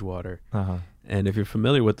 in Edgewater. Uh-huh. And if you're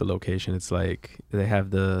familiar with the location, it's like they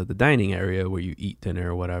have the dining area where you eat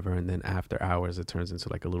dinner or whatever, and then after hours it turns into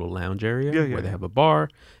like a little lounge area Yeah, yeah, where they yeah. have a bar,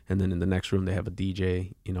 and then in the next room they have a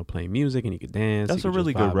DJ, you know, playing music, and you could dance. That's you a could just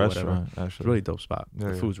really good vibe or whatever. restaurant, It's a actually. really dope spot. Yeah,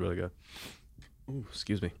 The yeah. food's really good. Ooh,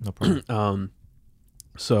 excuse me. No problem.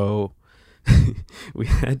 So we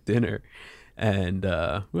had dinner, and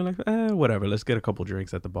we're like, whatever, let's get a couple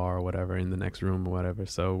drinks at the bar or whatever in the next room or whatever.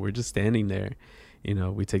 So we're just standing there, you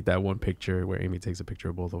know, we take that one picture where Amy takes a picture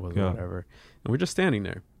of both of us Yeah. or whatever, and we're just standing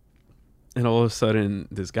there, and all of a sudden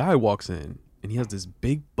this guy walks in and he has this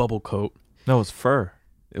big bubble coat. No, it's fur.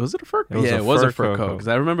 Was it a fur It was yeah, a it was a fur fur coat coat. because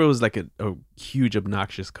I remember it was like a huge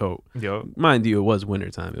obnoxious coat. Yo. Mind you, it was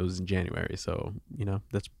wintertime. It was in January, so you know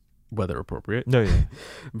that's weather appropriate. No, yeah.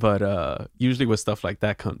 But usually with stuff like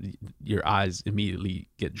that, your eyes immediately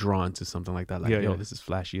get drawn to something like that. Like, Yeah, yo, yeah. this is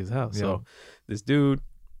flashy as hell. Yeah. So this dude,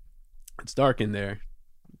 it's dark in there.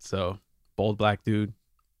 So bald black dude,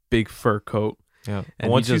 big fur coat. Yeah. And And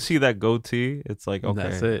he once you just- see that goatee, it's like, And okay,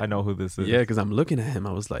 that's it. I know who this is. Yeah, because I'm looking at him.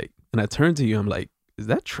 I was like, and I turned to you. I'm like, is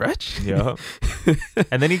that Tretch? Yeah.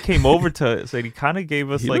 And then he came over to, so he kind of gave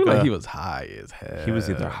us He like looked a, like he was high as hell. he was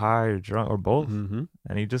either high or drunk or both. Mm-hmm.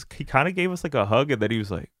 And he kind of gave us like a hug, and then he was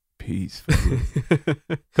like, peace.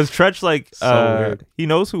 Because Tretch, like, So weird. he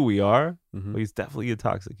knows who we are, Mhm. but he's definitely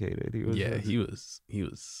intoxicated. He was Yeah, just- he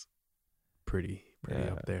was pretty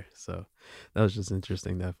Yeah. up there. So that was just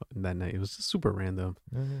interesting that night. It was just super random.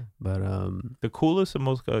 Yeah, yeah. But The coolest and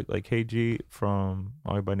most like KG from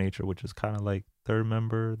All by Nature, which is kind of like third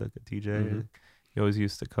member, like a DJ. Mhm. He always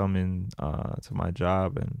used to come in to my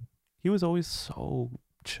job, and he was always so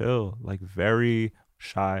chill, like very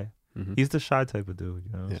shy. mhm. He's the shy type of dude,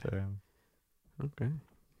 you know what Yeah. I'm saying? Okay.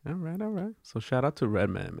 All right. So shout out to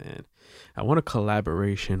Redman, man. I want a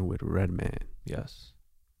collaboration with Redman. Yes,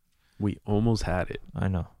 We almost had it, I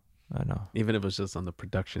know. even if it was just on the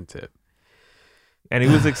production tip. And he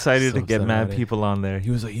was excited So to get upset mad about it. people on there. He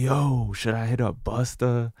was like, "Yo, should I hit up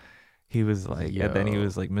Busta?" He was like, and then he Yo.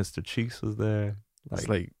 was like, "Mr. Cheeks was there." It's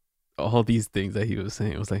like all these things that he was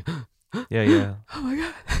saying. It was like, yeah, yeah. oh my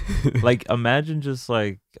God. Like imagine just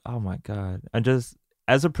like, oh my god, and just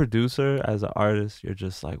as a producer, as an artist, you're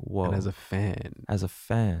just like, whoa. And as a fan,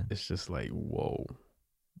 fan, it's just like, whoa.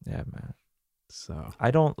 yeah, man. So,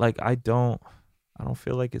 I don't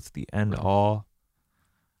feel like it's the end all.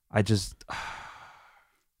 I just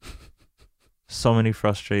so many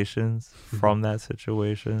frustrations from that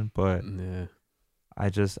situation, but yeah.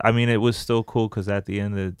 I mean, it was still cool because at the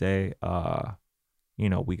end of the day, you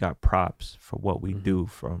know, we got props for what we Mhm. do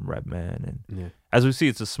from Redman, and Yeah. as we see,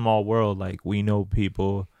 it's a small world. Like we know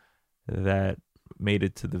people that made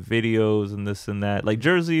it to the videos and this and that. Like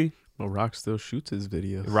Jersey, Well, Rock still shoots his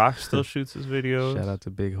videos. Rock still shoots his videos. Shout out to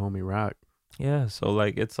Big Homie Rock. Yeah, so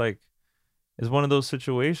like it's one of those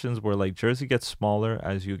situations where like Jersey gets smaller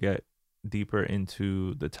as you get deeper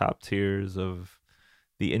into the top tiers of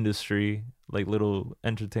the industry, like little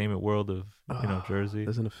entertainment world of Jersey.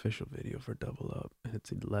 There's an official video for Double Up, and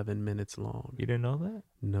it's 11 minutes long. You didn't know that?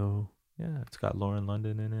 No. Yeah, it's got Lauren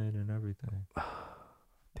London in it and everything.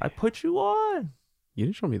 I put you on. You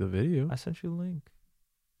didn't show me the video. I sent you a link.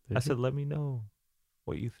 Did I you? said, let me know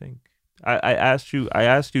what you think. I asked you,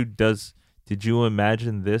 did you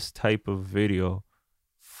imagine this type of video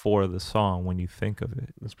for the song when you think of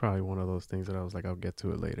it? It's probably one of those things that I was like, I'll get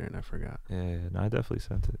to it later, and I forgot. Yeah, no, I definitely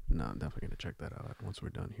sent it. No, I'm definitely gonna check that out once we're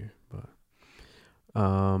done here. But,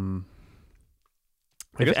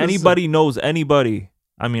 I If guess this is anybody knows anybody,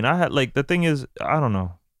 I mean, I had like the thing is, I don't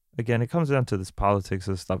know. Again, it comes down to this politics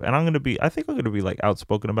and stuff, and I think I'm gonna be like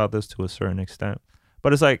outspoken about this to a certain extent.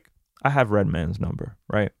 But it's like I have Redman's number,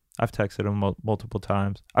 right? I've texted him multiple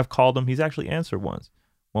times. I've called him. He's actually answered once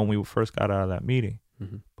when we first got out of that meeting.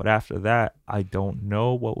 Mhm. But after that, I don't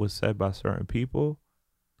know what was said by certain people,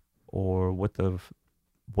 or what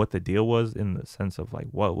the deal was in the sense of like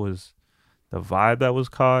what was the vibe that was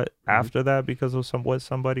caught after that because of what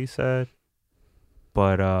somebody said.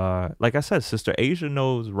 But like I said, Sister Asia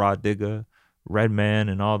knows Rod Digger, Redman,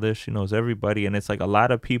 and all this. She knows everybody, and it's like a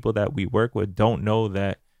lot of people that we work with don't know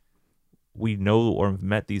that we know or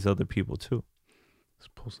met these other people too. Let's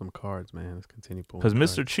pull some cards, man. Let's continue pulling. Because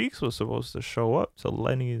Mr. cards. Cheeks was supposed to show up to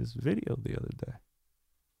Lenny's video the other day,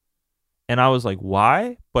 and I was like,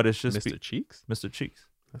 "Why?" But it's just Mr. Cheeks. Mr. Cheeks.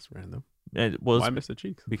 That's random. It was Why Mr.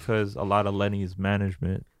 Cheeks? because a lot of Lenny's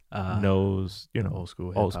management knows, you know, old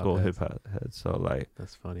school hip hop heads. So like,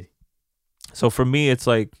 that's funny. so for me, it's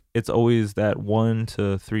like it's always that 1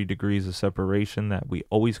 to 3 degrees of separation that we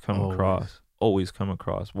always come across. Always come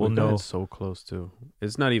across. We'll know. It's so close too.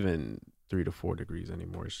 It's not even 3 to 4 degrees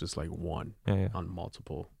anymore. It's just like one on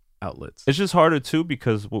multiple outlets. It's just harder too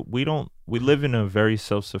because we live in a very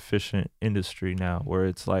self-sufficient industry now where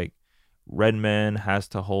it's like Redman has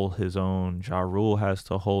to hold his own, Ja Rule has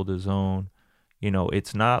to hold his own. You know,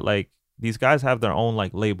 it's not like these guys have their own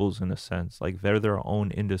like labels in a sense. Like they're their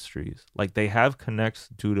own industries. Like they have connects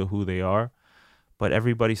due to who they are, but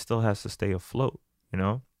everybody still has to stay afloat, you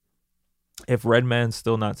know? If Redman's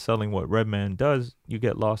still not selling what Redman does, you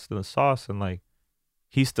get lost in the sauce, and like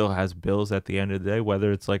he still has bills at the end of the day,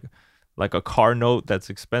 whether it's like a car note that's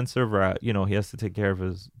expensive or you know, he has to take care of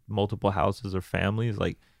his multiple houses or families.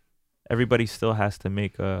 Like everybody still has to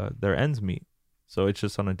make their ends meet. So it's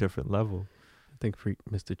just on a different level. I think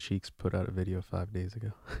Mr. Cheeks put out a video 5 days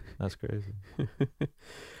ago. That's crazy.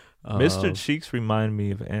 Mr. Cheeks remind me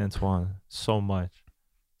of Antoine so much.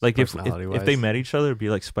 Like if they met each other, it'd be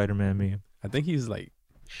like Spider-Man meme. I think he's like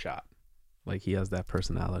shot. Like he has that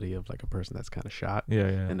personality of like a person that's kind of shot.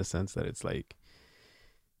 Yeah. In the sense that it's like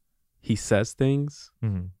he says things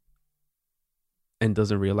and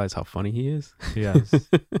doesn't realize how funny he is. Yes.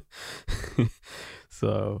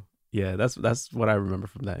 So yeah, that's what I remember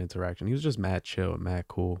from that interaction. He was just mad chill and mad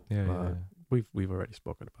cool. Yeah. We've already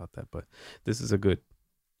spoken about that, but this is a good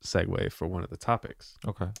segue for one of the topics.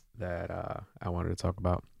 Okay. That I wanted to talk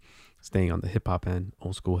about. Staying on the hip hop end,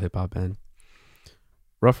 old school hip hop end.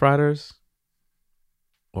 Rough Riders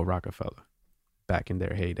or Rockefeller back in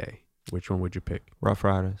their heyday. Which one would you pick? Rough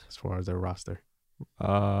Riders. As far as their roster.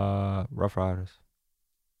 Rough Riders.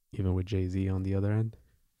 Even with Jay-Z on the other end?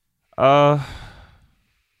 I'm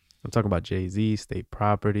talking about Jay-Z, State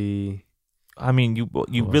Property. I mean, you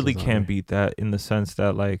really can't beat that in the sense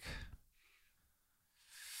that like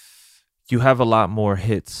you have a lot more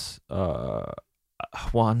hits.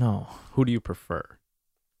 Well, no. Who do you prefer?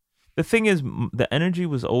 The thing is, the energy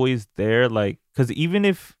was always there. Like, because even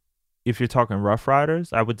if you're talking Rough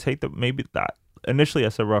Riders, I would take maybe that. Initially, I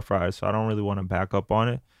said Rough Riders, so I don't really want to back up on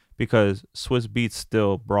it because Swiss Beats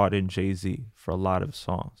still brought in Jay-Z for a lot of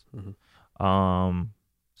songs. Mm-hmm.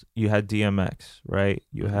 You had DMX, right?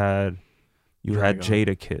 You had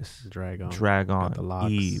Jadakiss, Drag On, the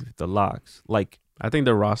Locks. Eve, the Locks. Like, I think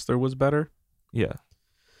the roster was better. Yeah.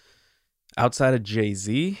 Outside of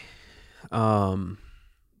Jay-Z,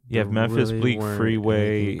 you have Memphis Bleak,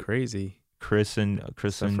 Freeway, crazy. Chris and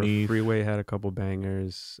Neve. Freeway had a couple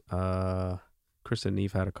bangers. Chris and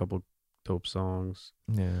Neve had a couple dope songs.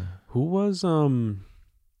 Yeah. Who was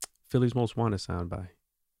Philly's Most Wanted sound by?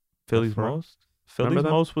 Philly's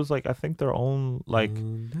Most was like, I think their own, like,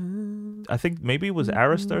 I think maybe it was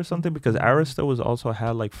Arista or something, because Arista was also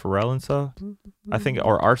had like Pharrell and stuff. I think,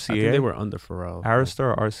 or RCA. I think they were under Pharrell. Arista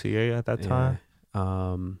or RCA at that time.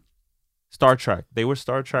 Star Trek. They were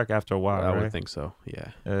Star Trek after a while, I right? would think so.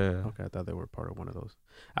 Yeah. Yeah. Okay, I thought they were part of one of those.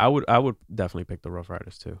 I would definitely pick the Rough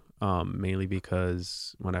Riders too. Mainly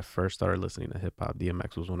because when I first started listening to hip hop,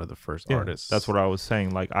 DMX was one of the first artists. That's what I was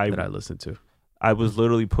saying. Like that I listened to. I was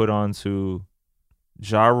literally put on to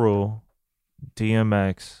Ja Rule,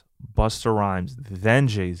 DMX, Busta Rhymes, then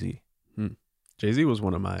Jay-Z. Jay-Z was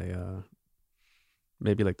one of my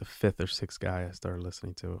maybe like the 5th or 6th guy I started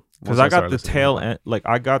listening to. Because I got the tail end, like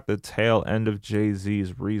I got the tail end of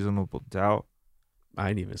Jay-Z's Reasonable Doubt. I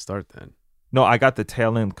didn't even start then. No, I got the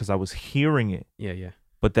tail end because I was hearing it. Yeah.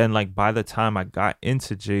 But then, like, by the time I got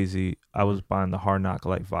into Jay-Z, I was buying the Hard Knock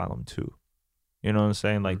Life Volume 2. You know what I'm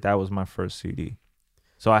saying? Like, that was my first CD.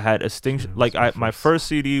 So I had Extinction. Like, my first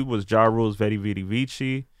CD was Ja Rule's Vedi Vidi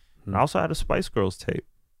Vici. And I also had a Spice Girls tape.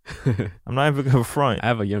 I'm not even gonna front. I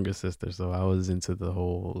have a younger sister, so I was into the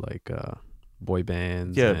whole, like, boy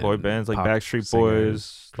bands. Yeah, boy bands, like Backstreet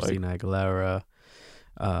Boys. Christina Aguilera.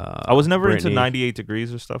 I was never into 98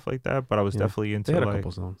 Degrees or stuff like that, but I was definitely into, they had a like,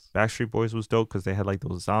 couple songs. Backstreet Boys was dope because they had, like,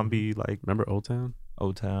 those zombie, like... Remember Old Town?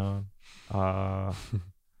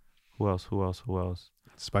 Who else?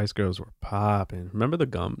 Spice Girls were popping. Remember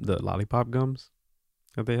the lollipop gums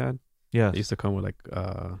that they had? Yeah. They used to come with, like,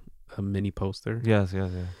 a a mini poster. Yes.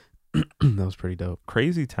 That was pretty dope.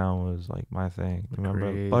 Crazy Town was like my thing. Remember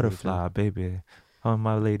Crazy Butterfly, Town. baby. Oh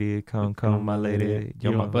my lady, come my lady.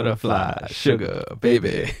 You're my butterfly, sugar,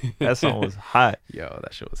 baby. That song was hot. Yo,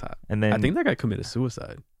 that shit was hot. And then I think that guy committed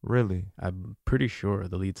suicide. really, I'm pretty sure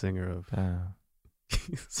the lead singer of. damn.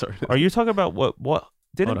 Sorry. Are you talking about what?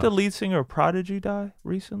 Didn't Hold the on. lead singer of Prodigy die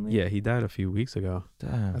recently? Yeah, he died a few weeks ago.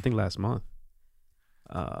 Damn. I think last month.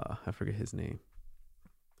 I forget his name.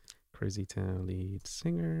 Crazy Town lead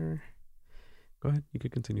singer. Go ahead. You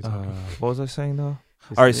could continue talking. What was I saying though?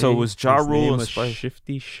 His all right, so it name- was Ja his Rule name and was Spice-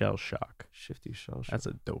 Shifty Shell Shock. Shifty Shell. That's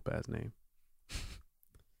a dope ass name.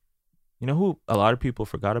 You know who a lot of people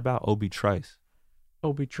forgot about? Obi Trice.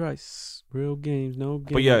 Obi Trice. Real games, no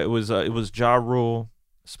games. But yeah, it was Ja Rule,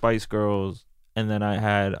 Spice Girls, and then I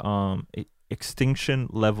had Extinction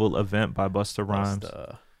Level Event by Busta Rhymes.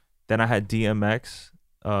 Then I had DMX,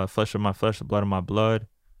 Flesh of My Flesh, the Blood of My Blood,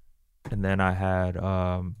 and then I had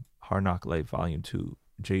Hard Knock Life Volume 2,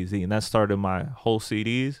 Jay-Z, and that started my whole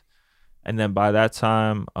CDs. And then by that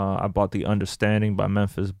time, I bought The Understanding by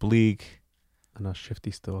Memphis Bleak. And now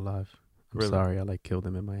Shifty's still alive. I'm Really? sorry, I like killed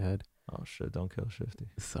him in my head. Oh shit! Don't kill Shifty.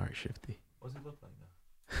 Sorry, Shifty. What does he look like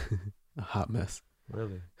now? A hot mess.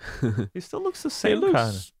 Really? He still looks the He same kind of.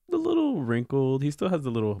 looks a little wrinkled. He still has the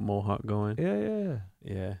little mohawk going. Yeah.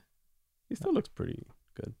 Yeah. He still looks pretty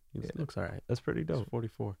good. He Yeah. looks all right. That's pretty He's dope.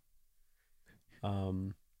 44.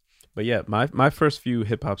 But yeah, my first few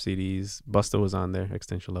hip hop CDs, Busta was on there,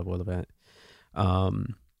 Extinction Level Event.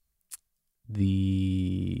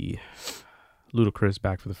 The Ludacris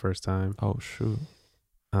Back for the First Time. Oh shoot!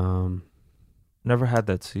 Um, Never had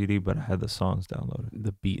that CD, but I had the songs downloaded.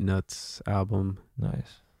 the Beat Nuts album.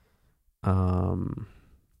 Nice.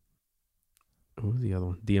 What was the other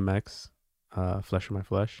one? DMX, Flesh of My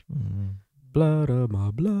Flesh, Mm-hmm. Blood of My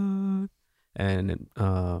Blood, and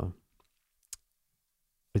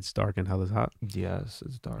It's Dark and Hell is Hot. Yes,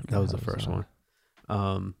 it's dark. That was the first one.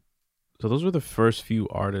 So those were the first few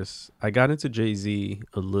artists. I got into Jay-Z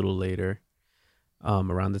a little later,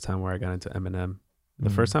 around the time where I got into Eminem. The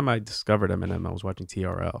first time I discovered Eminem, I was watching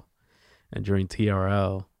TRL, and during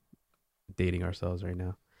TRL, dating ourselves right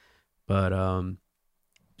now, but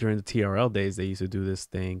during the TRL days, they used to do this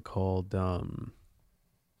thing called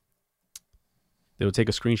they would take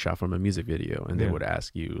a screenshot from a music video and they Yeah. would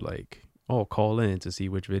ask you like, oh, call in to see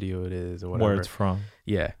which video it is or whatever. Where it's from.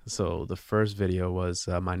 Yeah. So the first video was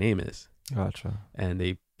My Name Is, Gotcha. and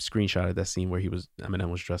they screenshotted that scene where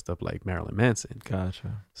Eminem was dressed up like Marilyn Manson.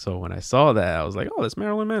 Gotcha. So when I saw that, I was like, oh, that's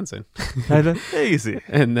Marilyn Manson. Easy.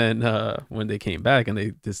 And then when they came back and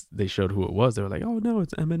they showed who it was, they were like, oh no,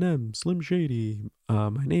 it's Eminem, Slim Shady,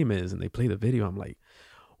 My Name Is, and they play the video. I'm like,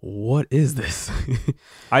 what is this?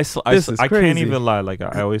 This is I can't crazy. even lie. Like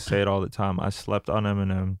I always say it all the time. I slept on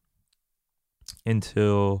Eminem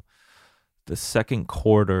until the second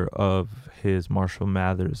quarter of his Marshall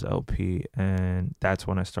Mathers LP, and that's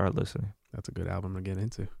when I started listening. That's a good album to get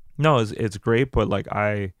into. No, it's great, but like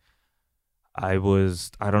I didn't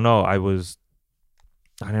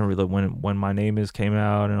really when My Name Is came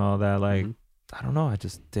out and all that. Like Mhm. I don't know. I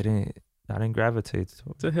didn't gravitate to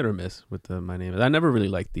It's a hit or miss with the My Name Is. I never really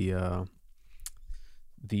liked the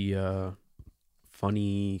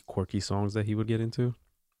funny, quirky songs that he would get into.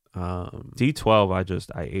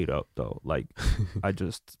 D12. I ate up though. Like I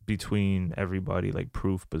just between everybody like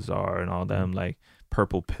Proof, Bizarre, and all them, like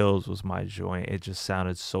Purple Pills was my joint. It just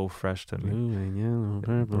sounded so fresh to Blue me. and yellow,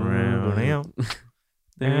 purple.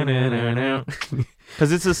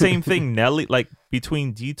 Because it's the same thing. Nelly, like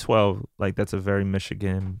between D12, like that's a very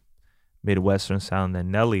Michigan, Midwestern sound.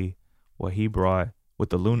 Then Nelly, what he brought with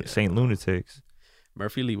the Saint Lunatics,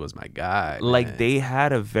 Murphy Lee was my guy. like man. they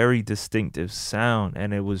had a very distinctive sound,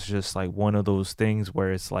 and it was just like one of those things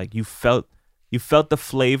where it's like you felt the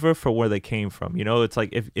flavor for where they came from. You know, it's like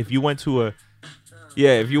if you went to a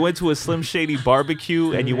Slim Shady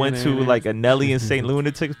barbecue and you went to like a Nelly and Saint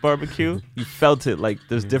Lunatics barbecue, you felt it. Like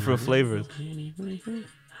there's different flavors.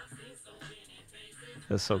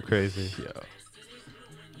 That's so crazy. Yo.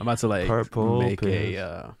 I'm about to like Purple make Pills.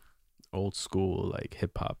 a old school like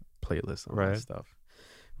hip hop playlist on Right. that stuff.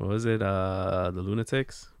 What was it? The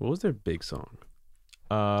Lunatics. What was their big song?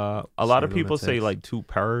 A lot of Saint people say Lunatics. like two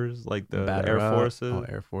pairs, like the Batter Air Up. Forces. Oh,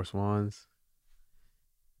 Air Force Ones.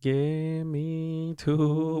 Give me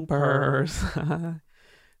two purrs.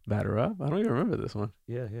 Batter Up. I don't even remember this one.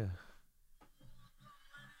 Yeah.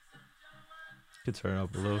 Could turn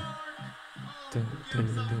up a little.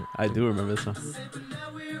 I do remember this one.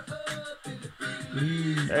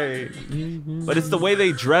 Hey. But it's the way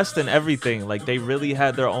they dressed and everything. Like they really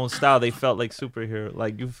had their own style. They felt like superhero.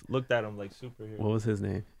 Like you've looked at them like superheroes. What was his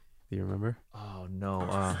name? Do you remember? Oh no.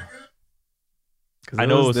 Because I I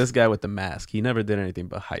know know it was- this guy with the mask. He never did anything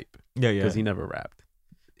but hype Yeah, yeah. because he never rapped.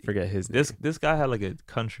 Forget his name. This guy had like a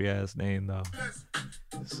country ass name though.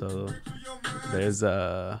 So there's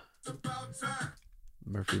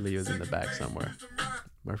Murphy Lee was in the back somewhere.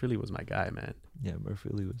 Murphy Lee was my guy, man. Yeah, Murphy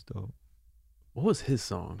Lee was dope. What was his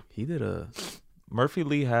song? He did a. Murphy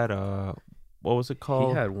Lee had what was it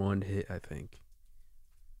called? He had one hit, I think.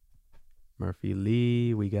 Murphy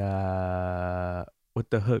Lee. We got What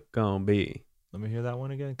the Hook Gonna Be Let me hear that one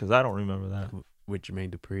again, cause I don't remember that. with Jermaine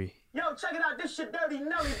Dupri. Yo, check it out. This shit Dirty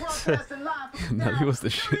Nelly broadcasting live from Nelly was the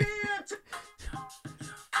shit.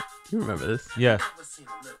 You remember this? Yeah.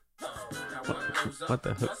 What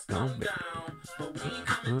the Hook Gonna Be?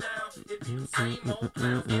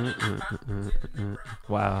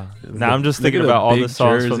 Wow. Look- Now I'm just look thinking at the about all the big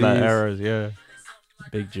songs from that jerseys. era. Yeah.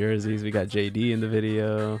 Big jerseys. We got JD in the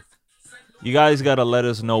video. You guys gotta let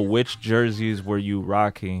us know which jerseys were you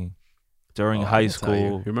rocking during Oh, I high can tell you.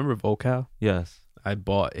 school. You remember Vocal? Yes. I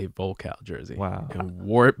bought a Vocal jersey. Wow. And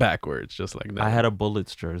wore it backwards, just like that. I had a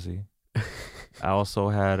Bullets jersey. I also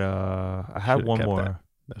had I had Should've one kept more. that.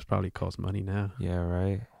 That's probably cost money now. Yeah,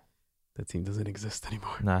 right. That team doesn't exist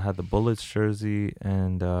anymore. And I had the Bullets jersey,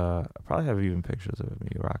 and I probably have even pictures of me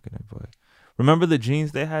rocking it. But remember the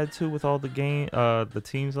jeans they had too with all the the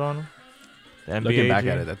teams on them. The NBA Looking back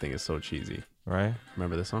at jeans, it, that thing is so cheesy. right?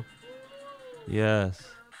 Remember this song? Yes.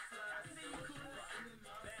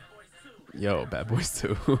 Yo, Bad Boys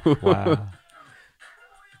 2. Wow.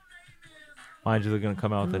 Mind you, they're gonna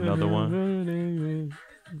come out with another one.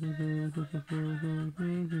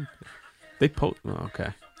 They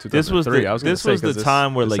okay. This was 2003. the- I was gonna this say, was 'cause the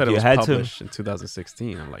time where, it like, said it you was had to- published in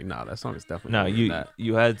 2016. I'm like, nah, that song is definitely No, older than that.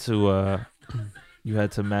 you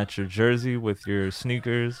had to match your jersey with your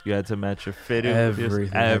sneakers. You had to match your fitted with your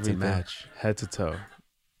Everything had to everything. match head to toe.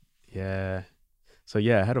 Yeah. So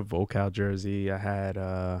yeah, I had a Vocal jersey. I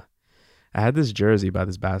had this jersey by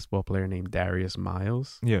this basketball player named Darius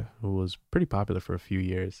Miles, Yeah. who was pretty popular for a few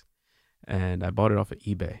years, and I bought it off of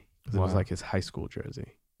eBay because it was Wow. like his high school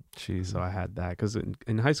jersey. Jeez. So I had that because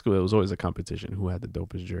in high school it was always a competition: who had the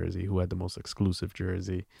dopest jersey, who had the most exclusive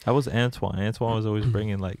jersey. That was Antoine. Antoine was always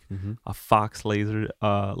bringing like a Fox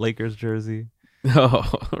Lakers jersey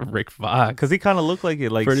Oh, Rick Fox, because he kind of looked like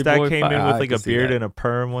it. Like Pretty Stat Boy came Fox. in I with like can a see beard that. and a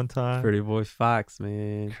perm one time. Pretty Boy Fox,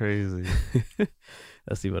 man. Crazy.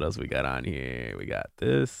 Let's see what else we got on here. We got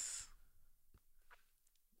this.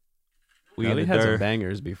 We Nelly in the had some dirt.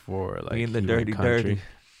 bangers before, like We in the he went dirty, country. dirty.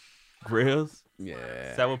 Grills. Yeah,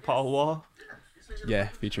 Is that with Paul Wall? yeah,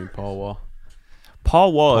 featuring Paul Wall.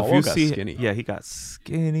 Paul Wall. Paul if Wall you got see, skinny. yeah, he got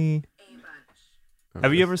skinny. Remember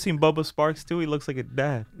Have you this? ever seen Bubba Sparks too? He looks like a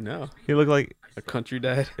dad. No, He looked like a country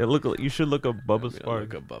dad. it. You should look up Bubba I'm gonna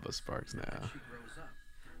Sparks. Look up Bubba Sparks now.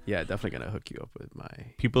 Yeah, definitely gonna hook you up with my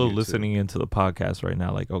People are YouTube. listening into the podcast right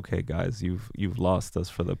now, like, okay, guys, you've lost us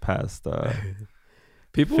for the past.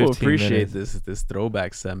 People will 15 appreciate minutes. this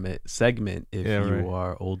throwback segment if Yeah, you right.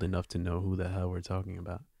 are old enough to know who the hell we're talking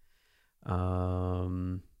about.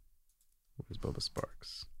 Where's Bubba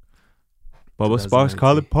Sparks? Bubba Sparks,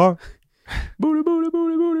 College 2019. Park. Booty, booty,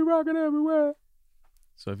 booty, booty, rocking everywhere.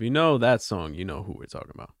 So if you know that song, you know who we're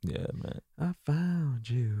talking about. Yeah, man. I found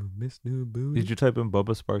you, Miss New Booty. Did you type in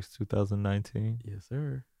Bubba Sparks 2019? Yes,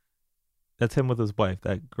 sir. That's him with his wife.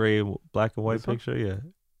 That gray, black and white This one? picture. Yeah.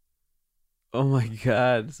 Oh my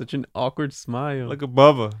God, such an awkward smile. Look at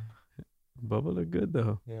Bubba. Bubba look good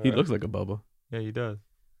though. Yeah, He right. looks like a Bubba. Yeah, he does.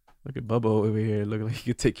 Look at Bubba over here, looking like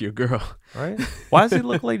he could take your girl. Right? Why does he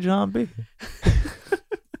look like John B?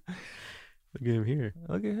 Look at him here.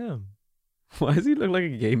 Look at him. Why does he look like a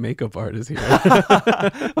gay makeup artist here?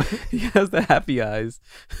 He has the happy eyes.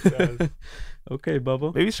 does. Okay,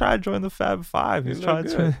 Bubba. Maybe he's trying to join the Fab Five. He He's look trying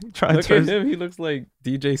good. to trying Look to. at him. He looks like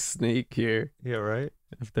DJ Snake here. Yeah, right.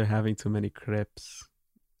 If they're having too many crepes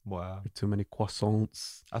Wow. or too many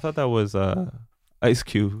croissants. I thought that was Ice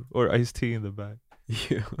Cube or Ice T in the back.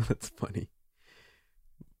 Yeah, that's funny.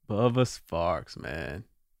 Bubba Sparks, man.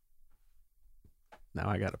 Now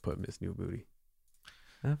I gotta put Miss New Booty.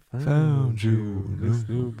 I Found you, Miss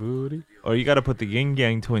New Booty. Or you got to put the Yin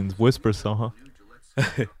Yang Twins Whisper song.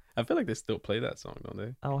 I feel like they still play that song, don't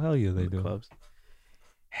they? Oh hell yeah, In they the do. clubs.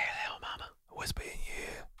 Hey, little mama. Whisper in your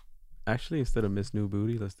ear. Actually, instead of Miss New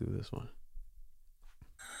Booty, let's do this one.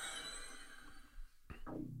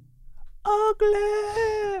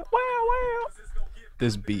 Ugly. Wow.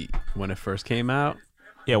 This beat, when it first came out,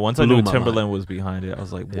 Yeah, once I Blew knew my Timberland was behind it, I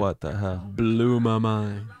was like, Yeah. what the hell? blew my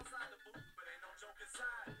mind.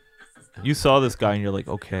 You saw this guy and you're like,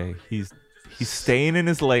 okay, He's staying in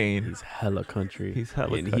his lane. He's hella country. He's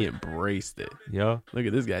hella and country. he embraced it. Yo, Look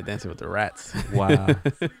at this guy dancing with the rats. wow,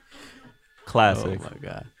 Oh classic. my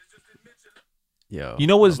god. Yo. You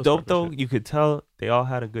know what's I was dope fucking though? shit. You could tell they all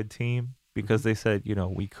had a good team because they said, you know,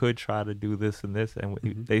 we could try to do this and this, and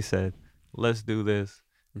Mhm. they said, let's do this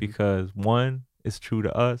Mhm. because one, it's true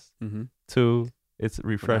to us. Mhm. Two, it's We're not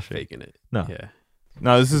refreshing. faking it. No. Yeah.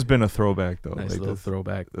 No, this has been a throwback though. Nice Like little this,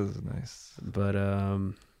 throwback. this is nice. But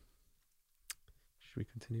should we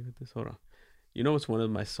continue with this? Hold on. You know what's one of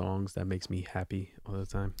my songs that makes me happy all the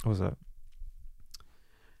time? What was that?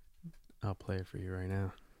 I'll play it for you right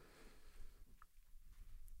now.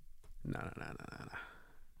 Nah.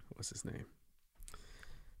 What's his name?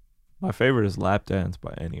 My favorite is "Lap Dance"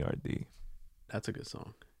 by NERD. That's a good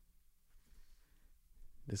song.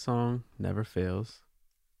 This song never fails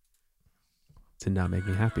to not make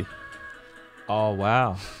me happy. Oh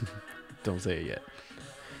wow, Don't say it yet.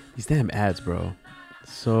 These damn ads, bro.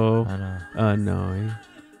 So I know. annoying.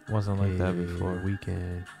 Wasn't like that Hey, before.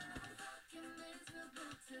 Weekend.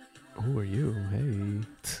 Who are you? Hey.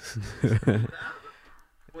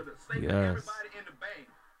 Yes.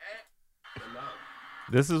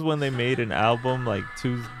 This is when they made an album like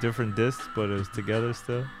two different discs, but it was together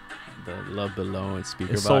still. The Love Below and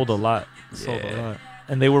Speaker It Box. sold a lot. It sold a Yeah. lot,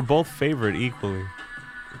 and they were both favored equally.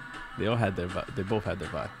 They all had their they both had their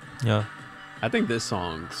vibe. Yeah. I think this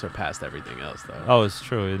song surpassed everything else though. Oh, it's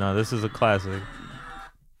true. No, this is a classic.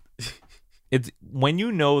 It's when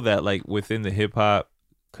you know that like within the hip hop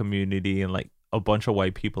community and like a bunch of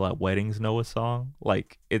white people at weddings know a song,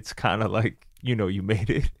 like it's kind of like, you know, you made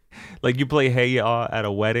it. Like you play Hey Ya at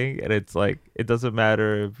a wedding and it's like it doesn't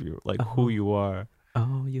matter if you're like who you are.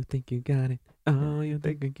 Oh, you think you got it. Oh, you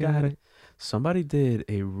think you got it. Somebody did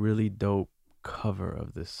a really dope cover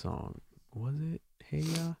of this song. Was it Hey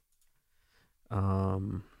Ya?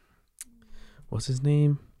 What's his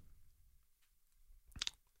name?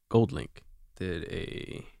 Goldlink did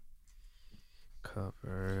a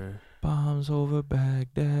cover. Bombs over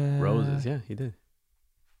Baghdad. Roses, yeah, he did.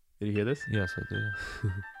 Did you hear this? Yes, I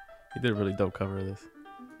did. He did a really dope cover of this.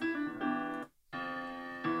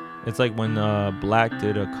 It's like when Black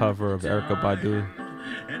did a cover of Erykah Badu.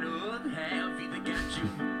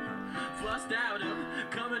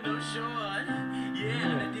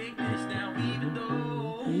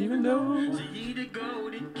 Even though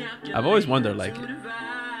I've always wondered, like,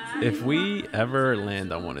 if we ever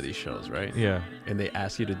land on one of these shows, right? Yeah, And they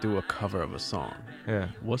ask you to do a cover of a song, yeah.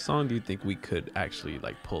 what song do you think we could actually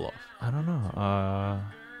like pull off? I don't know.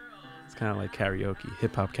 It's kind of like karaoke,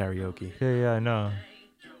 hip hop karaoke. Yeah, I know.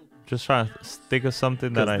 Just trying to think of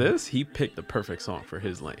something that Because he picked the perfect song for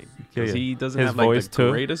his lane. Yeah, 'Cause yeah. he doesn't His have like voice, the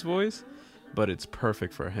too. greatest voice, but it's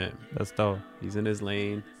perfect for him. That's dope. He's in his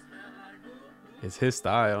lane. It's his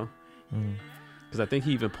style. Mm. Because I think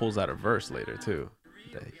he even pulls out a verse later too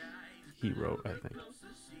that he wrote, I think,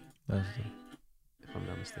 That's dope. if I'm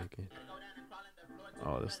not mistaken.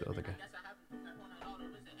 Oh, that's the other guy.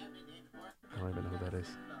 I don't even know who that is.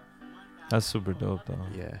 That's super dope though.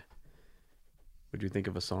 Yeah. Would you think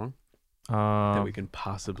of a song that Um, we can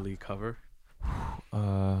possibly cover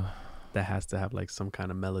uh, that has to have like some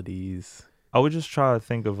kind of melodies? I would just try to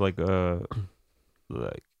think of like a,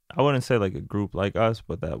 like I wouldn't say like a group like us,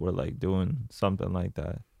 but that we're like doing something like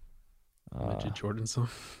that. Magic Jordan song?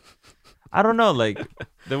 I don't know. Like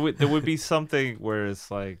there would be something where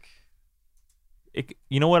it's like, it.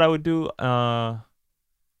 You know what I would do?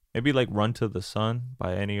 Maybe like "Run to the Sun"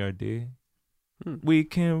 by NERD. Hmm. We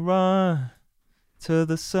can run to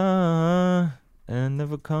the sun and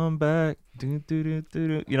never come back. Do, do, do, do,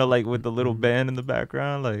 do. You know, like with the little band in the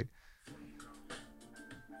background, like.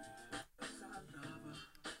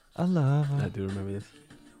 I love her. I do remember this.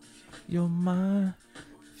 You're my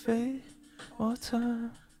favorite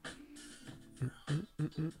time.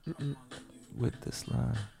 With this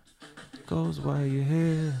line goes while you're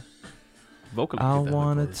here. Vocally, I get that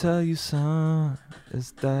wanna hook really tell you, son,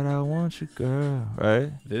 is that I want you, girl. Right?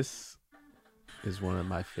 well. This is one of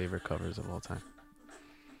my favorite covers of all time.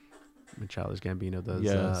 When Childish Gambino does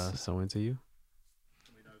Yes. "So Into You."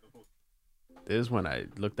 This is when I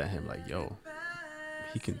looked at him like, yo,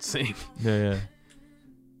 he can sing. Yeah.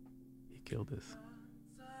 He killed this.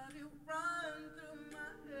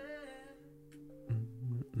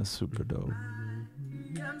 That's super dope.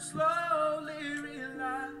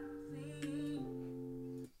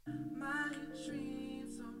 I'm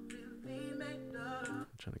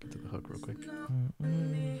trying to get to the hook real quick.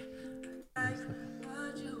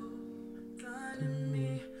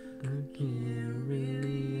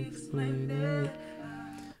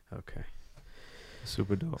 Okay.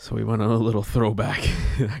 Super dope. So we went on a little throwback.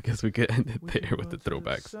 I guess we could end it there with the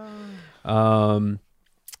throwbacks.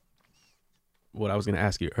 What I was gonna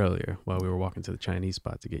ask you earlier while we were walking to the Chinese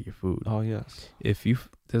spot to get your food. Oh yes. If you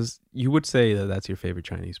would say that that's your favorite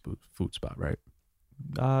Chinese food spot, right?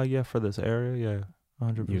 Yeah, for this area, yeah,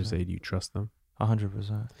 100%. You would say you trust them.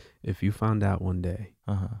 100%. If you found out one day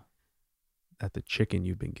Uh-huh. that the chicken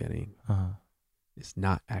you've been getting Uh-huh. is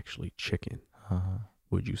not actually chicken, Uh-huh.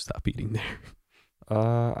 would you stop eating there?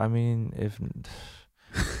 I mean, if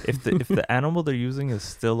the animal they're using is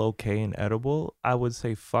still okay and edible, I would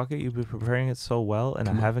say fuck it. You've been preparing it so well, and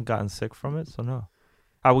Come I on. haven't gotten sick from it, so no,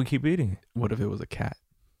 I would keep eating it. What if it was a cat?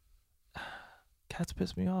 Cats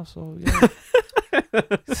piss me off, so yeah,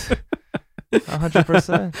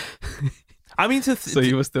 100%. I mean, So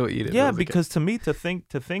you would still eat it? if it yeah, was a cat? because to me, to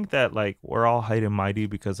think that like we're all height and mighty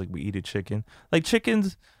because like we eat a chicken, like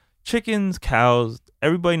chickens, cows,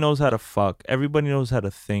 everybody knows how to fuck, everybody knows how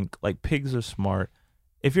to think. Like pigs are smart.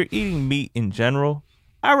 If you're eating meat in general,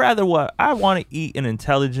 I want to eat an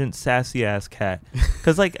intelligent, sassy ass cat,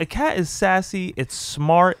 because like a cat is sassy, it's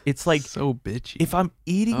smart, it's like so bitchy. if I'm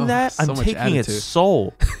eating Oh, that, so I'm much taking its attitude.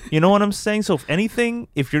 soul. You know what I'm saying? So if anything,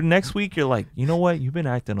 if you're next week, you're like, you know what, you've been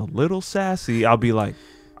acting a little sassy, I'll be like,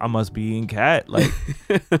 I must be eating cat. Like,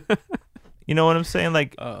 you know what I'm saying?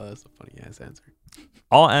 Like Oh, that's a funny ass answer.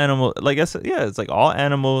 all animals, like I said, yeah, it's like all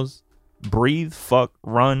animals breathe, fuck,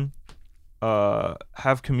 run,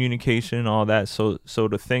 have communication, all that. So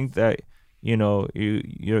to think that, you know,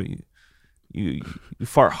 you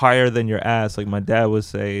fart higher than your ass, like my dad would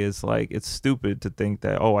say, is like, it's stupid to think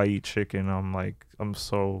that, oh, I eat chicken,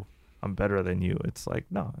 I'm better than you. It's like,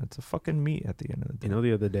 no, it's a fucking meat at the end of the day. You know,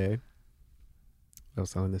 the other day, I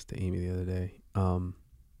was telling this to Amy the other day.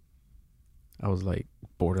 I was like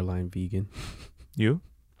borderline vegan. You?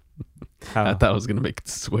 How? I thought I was gonna make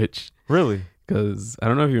the switch Really? because I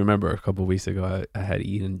don't know if you remember a couple of weeks ago, I had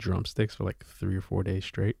eaten drumsticks for like 3 or 4 days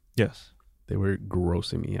straight. Yes. They were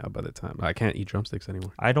grossing me out by the time. I can't eat drumsticks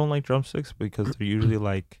anymore. I don't like drumsticks because they're usually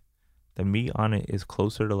like, the meat on it is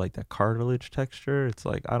closer to like that cartilage texture. It's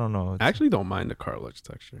like, I don't know. I actually don't mind the cartilage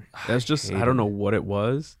texture. That's just, I hate don't know it. what it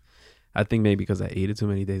was. I think maybe because I ate it too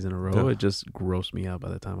many days in a row, Ugh. it just grossed me out by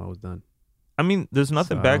the time I was done. I mean, there's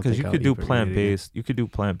nothing So I bad don't because think you I'll could eat do very plant late again. based. You could do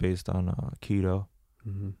plant based on keto.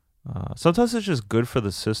 Mm-hmm. Sometimes it's just good for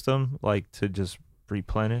the system, like to just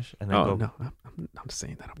replenish and then Oh, go. no. I'm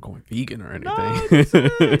saying that I'm going vegan or No,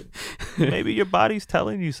 anything. Maybe your body's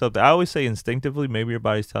telling you something. I always say instinctively, maybe your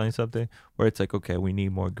body's telling you something where it's like, okay, we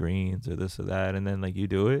need more greens or this or that, and then like you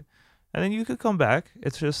do it, and then you could come back.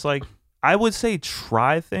 It's just like, I would say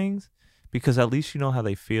try things because at least you know how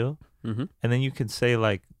they feel, Mm-hmm. and then you can say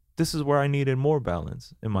like, this is where I needed more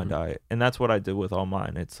balance in my Mhm. diet, and that's what I did with all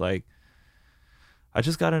mine. It's like, I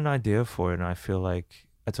just got an idea for it, and I feel like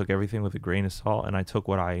I took everything with a grain of salt, and I took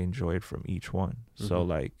what I enjoyed from each one. So Mhm.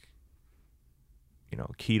 like, you know,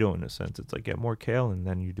 keto in a sense, it's like get more kale and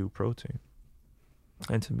then you do protein.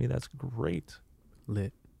 And to me, that's great.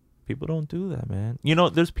 Lit. People don't do that, man. You know,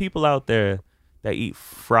 there's people out there that eat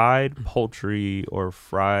fried poultry or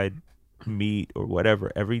fried meat or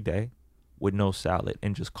whatever every day with no salad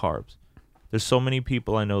and just carbs. There's so many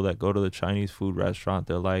people I know that go to the Chinese food restaurant.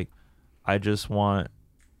 They're like, I just want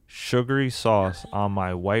sugary sauce on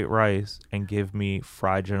my white rice and give me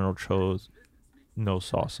fried General Tso's, no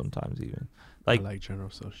sauce sometimes even. I Like, like General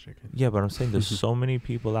Tso's chicken. yeah, but I'm saying there's so many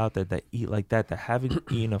people out there that eat like that haven't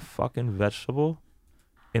eaten a fucking vegetable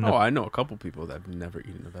in the I know a couple people that have never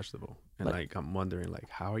eaten a vegetable. And Like- like I'm wondering, like,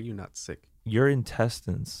 how are you not sick? your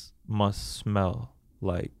intestines must smell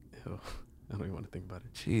like Ew. I don't even want to think about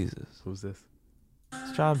it. Jesus. Who's this?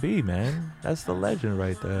 It's John B, man. That's the legend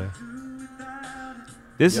right there.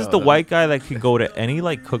 This is Yo, the that- white guy that could go to any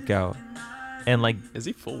like cookout and like Is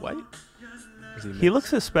he full white? Is he mixed? looks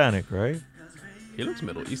Hispanic, right? He looks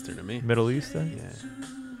Middle Eastern to me. Middle Eastern, Yeah.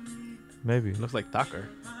 maybe. He looks like Thakur.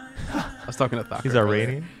 I was talking to Thakur. He's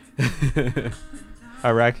Iranian,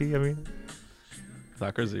 Iraqi. I mean,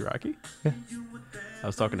 Thakkur's Iraqi? Yeah. I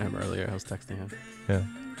was talking to him earlier. I was texting him. yeah.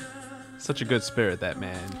 Such a good spirit, that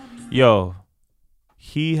man. Yo,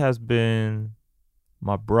 he has been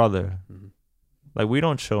my brother. Mhm. Like we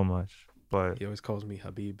don't show much, but He always calls me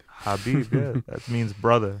Habib. Habib, yeah, that means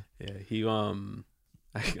brother. Yeah, he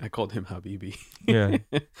I called him Habibi. Yeah,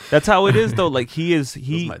 that's how it is though. Like he is,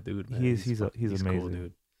 He's my dude, man. he's cool, amazing.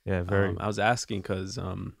 dude. Yeah, very. I was asking because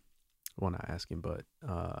well, not asking, but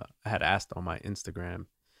I had asked on my Instagram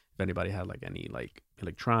if anybody had like any like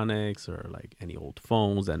electronics or like any old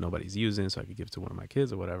phones that nobody's using, so I could give it to one of my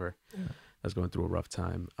kids or whatever. Yeah. That's going through a rough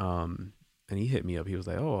time. And he hit me up. He was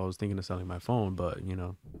like, "Oh, I was thinking of selling my phone, but you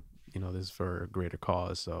know, this is for a greater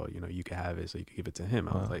cause, so you can have it, so you can give it to him.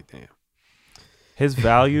 I was Wow. like, damn. His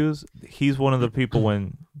values, he's one of the people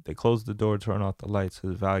when they close the door, turn off the lights,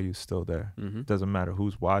 his value's still there. Mm-hmm. Doesn't matter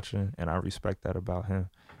who's watching, and I respect that about him.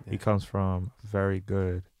 Yeah. He comes from very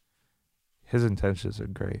good. His intentions are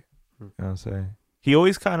great. Hmm. You know what I'm saying? He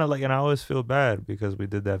always kind of like, and I always feel bad because we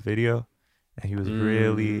did that video, and he was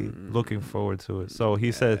really looking forward to it. So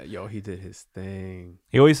he said, yo, he did his thing.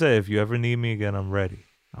 he always said, if you ever need me again, I'm ready.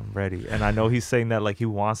 I'm ready. And I know he's saying that like he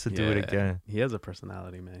wants to do it Yeah. again. He has a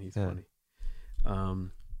personality, man. He's Yeah. funny.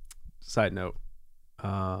 Side note, did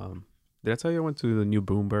I tell you I went to the new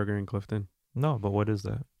Boom Burger in Clifton? No, but what is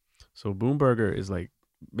that? So Boom Burger is like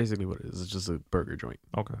basically what it is. It's just a burger joint,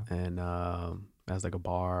 Okay. and it has like a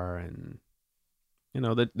bar, and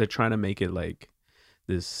they're trying to make it like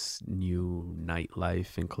this new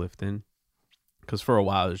nightlife in Clifton. Because for a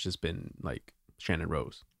while it's just been like Shannon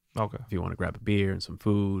Rose. Okay. If you want to grab a beer and some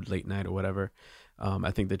food late night or whatever,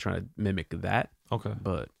 I think they're trying to mimic that, Okay.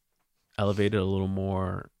 but elevate it a little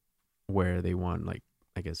more, where they want like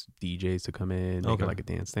I guess DJs to come in, make Okay. it like a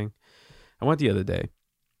dance thing. I went the other day,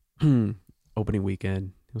 opening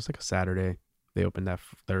weekend. It was like a Saturday. They opened that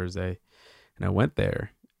Thursday, and I went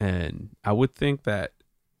there, and I would think that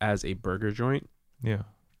as a burger joint, Yeah.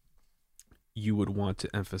 you would want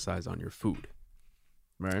to emphasize on your food,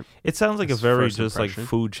 right? It sounds like a It's very first just like impression.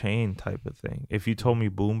 food chain type of thing. If you told me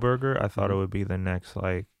Boom Burger, I thought it Mhm. would be the next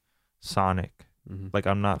like Sonic. Mm-hmm. Like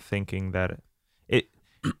I'm not thinking that it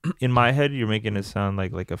in my head you're making it sound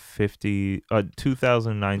like a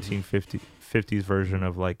 2019 50s version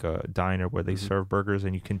of like a diner where they Mhm. serve burgers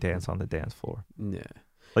and you can dance on the dance floor. Yeah.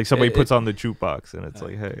 Like somebody It- puts on the jukebox and it's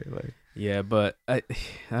like, hey, like Yeah, but I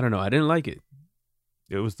don't know. I didn't like it.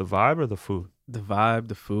 it was the vibe or the food. The vibe,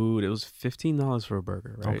 the food. It was $15 for a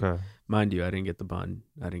burger, right? Okay. Mind you, I didn't get the bun.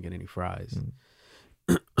 I didn't get any fries. Mm.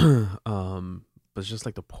 But it's just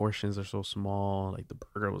like the portions are so small. Like the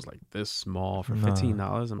burger was like this small for Nah.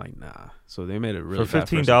 $15. I'm like, nah. So they made it really For bad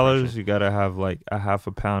first $15, impression. you gotta have like a half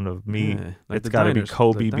a pound of meat. Yeah, like It's the gotta be diner-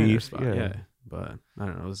 Kobe the diner beef. spot, Yeah. yeah. But I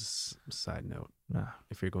don't know. It was a side note. Nah.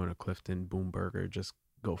 If you're going to Clifton, Boom Burger, just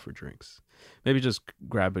go for drinks. Maybe just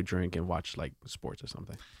grab a drink and watch like sports or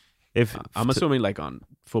something. If I'm to- assuming like on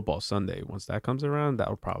football Sunday, once that comes around, that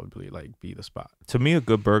will probably like be the spot. to me a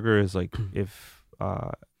good burger is like if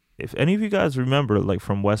any of you guys remember like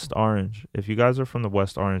from West Orange, if you guys are from the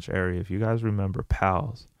West Orange area, if you guys remember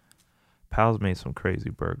Pal's made some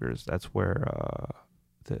crazy burgers. That's where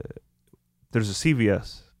there's a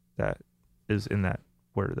CVS that is in that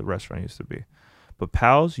where the restaurant used to be. But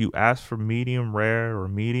Pal's, you asked for medium rare or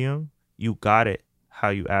medium, you got it how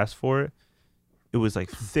you asked for it. It was like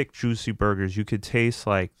thick, juicy burgers. You could taste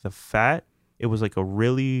like the fat. It was like a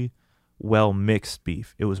really well mixed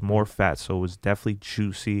beef. It was more fat, so it was definitely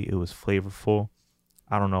juicy. It was flavorful.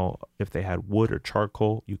 I don't know if they had wood or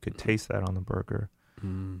charcoal. You could taste that on the burger.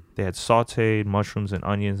 They had sauteed mushrooms and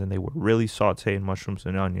onions, and they were really sauteed mushrooms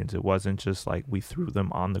and onions. It wasn't just like we threw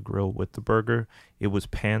them on the grill with the burger. It was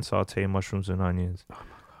pan sauteed mushrooms and onions.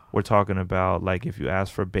 We're talking about like if you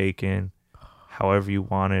asked for bacon, however you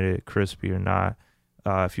wanted it, crispy or not.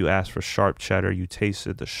 If you asked for sharp cheddar, you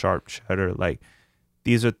tasted the sharp cheddar. Like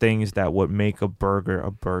these are things that would make a burger a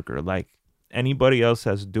burger. Like anybody else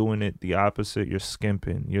that's doing it the opposite, you're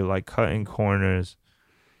skimping. You're like cutting corners.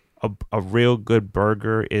 A real good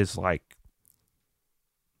burger is like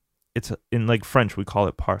in like French we call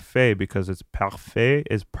it parfait because it's parfait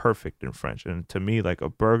is perfect in French. And to me, like a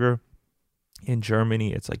burger in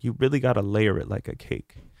Germany, it's like you really gotta layer it like a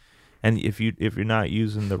cake. And if you're not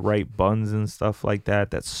using the right buns and stuff like that,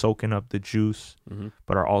 that's soaking up the juice,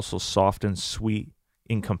 but are also soft and sweet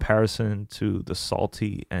in comparison to the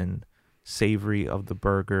salty and savory of the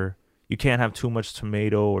burger. You can't have too much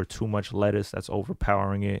tomato or too much lettuce that's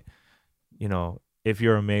overpowering it. You know, if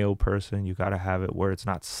you're a mayo person, you gotta have it where it's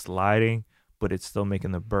not sliding, but it's still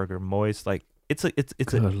making the burger moist. Like it's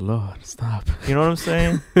Good Lord, stop. you know what I'm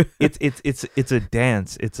saying? it's a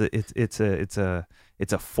dance. It's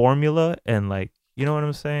a formula, and like you know what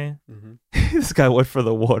I'm saying? This guy went for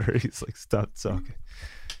the water. He's like, stop talking.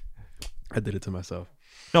 I did it to myself.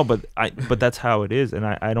 No, but that's how it is, and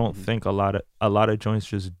I don't think a lot of joints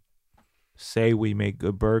just say we make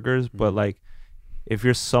good burgers, but like if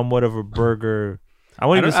you're somewhat of a burger I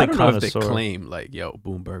wouldn't even say I don't know if they connoisseur. claim like, yo,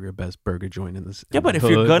 Boom Burger, best burger joint in this. Yeah, in but the if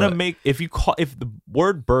you're hood, gonna but make, if the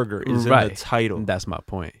word burger is in the Right. title, that's my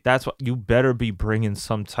point. that's what you better be bringing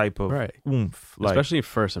some type of Right. oomph. Like, Especially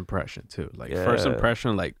first impression too. Like first Yeah.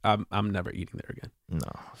 impression, like I'm never eating there again.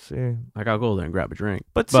 no, see, Like I'll go there and grab a drink,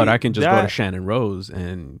 but but see, I can just go to that- Shannon Rose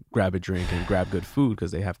and grab a drink and grab good food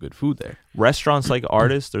because they have good food there. restaurants like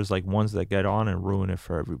artists, there's like ones that get on and ruin it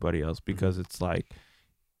for everybody else because it's like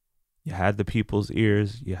you had the people's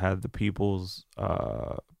ears, you had the people's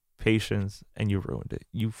patience, and you ruined it.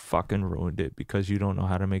 You fucking ruined it because you don't know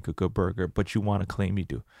how to make a good burger, but you want to claim you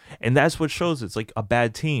do. And that's what shows it's like a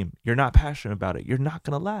bad team. You're not passionate about it. You're not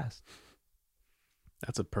gonna last.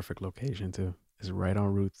 That's a perfect location too. It's right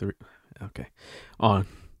on Route 3. Okay, on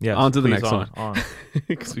Yeah. On to the please, next one. On.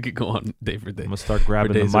 because we could go on day for day. I'm gonna start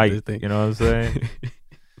grabbing the days of this mic. thing. You know what I'm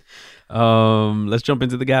saying? Let's jump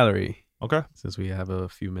into the gallery Okay. since we have a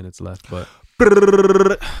few minutes left. But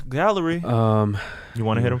Gallery. You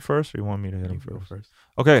want to hit him first, or you want me to hit you him go first? first.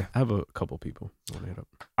 Okay. I have a couple people I want to hit up.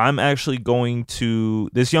 I'm actually going to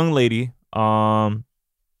this young lady.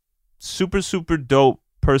 Super dope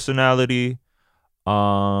personality.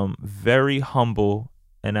 Very humble,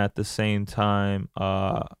 and at the same time,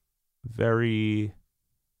 very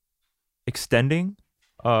extending.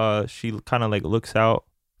 She kind of like looks out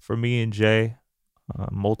for me and Jay.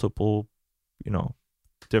 Multiple,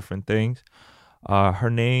 different things. Her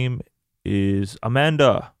name is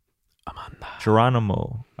Amanda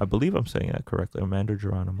Geronimo. I believe I'm saying that correctly. Amanda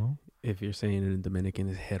Geronimo. If you're saying it in Dominican,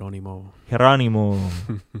 it's Geronimo. Geronimo.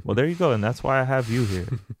 Well, there you go, and that's why I have you here.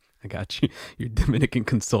 I got you. You're Dominican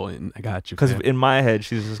consultant. I got you. Because fam. in my head,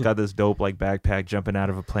 she's just got this dope like backpack jumping out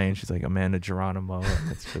of a plane. She's like Amanda Geronimo.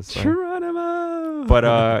 And it's just like, Geronimo.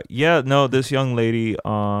 but yeah, no, this young lady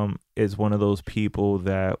is one of those people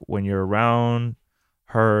that when you're around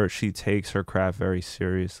her, she takes her craft very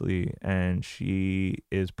seriously, and she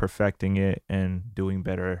is perfecting it and doing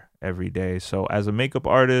better every day. So as a makeup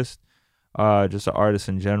artist, just an artist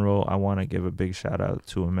in general, I want to give a big shout out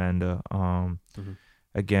to Amanda.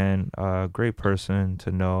 Again, great person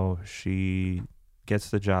to know. She gets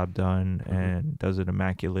the job done and does it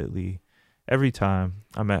immaculately every time.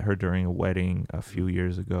 I met her during a wedding a few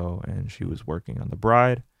years ago, and she was working on the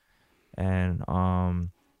bride. And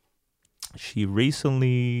she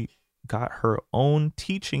recently got her own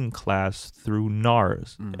teaching class through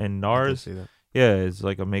NARS. And NARS, yeah, it's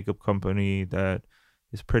like a makeup company that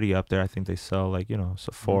is pretty up there. I think they sell like,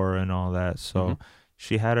 Sephora and all that. So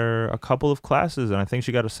she had her a couple of classes, and I think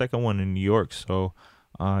she got a second one in New York. So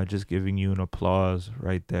just giving you an applause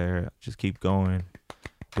right there. Just keep going,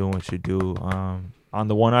 doing what you do. On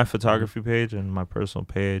the One Eye Photography page and my personal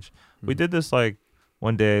page, we did this like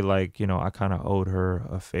one day, like, I kind of owed her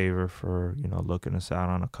a favor for, looking us out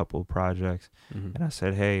on a couple of projects. And I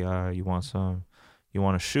said, hey, you want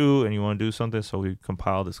to shoot and you want to do something? So we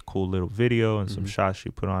compiled this cool little video and some shots she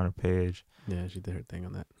put on her page. Yeah, she did her thing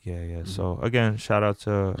on that. Yeah. So again, shout out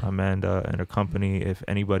to Amanda and her company. If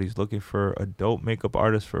anybody's looking for a dope makeup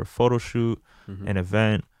artist for a photo shoot, an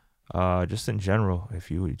event, just in general, if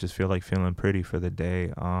you just feel like feeling pretty for the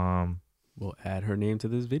day, we'll add her name to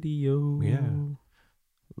this video. Yeah.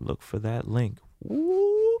 Look for that link.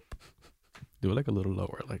 Whoop. Do it like a little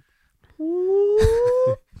lower, like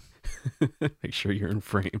make sure you're in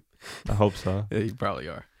frame. I hope so. Yeah, you probably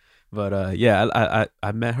are. But yeah,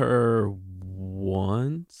 I met her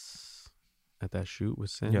once at that shoot with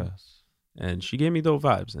Sam. Yes. And she gave me dope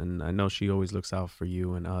vibes, and I know she always looks out for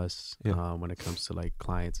you and us Yeah. when it comes to like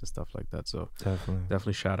clients and stuff like that. So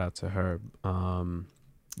Definitely shout out to her.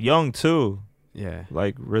 young too, Yeah.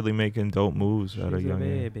 like really making dope moves at a young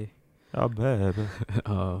age. baby. Oh, baby.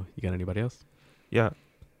 You got anybody else? Yeah.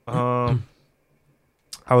 I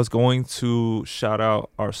was going to shout out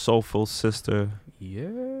our soulful sister.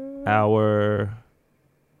 Yeah.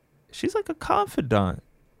 She's like a confidant.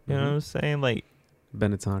 You know what I'm saying? Like,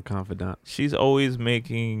 Benetton confidant. she's always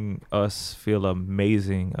making us feel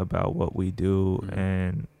amazing about what we do,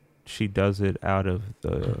 and she does it out of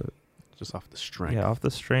the Just off the strength. off the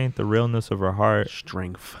strength, the realness of her heart.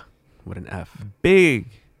 Strength with an F. Big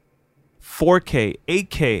 4K,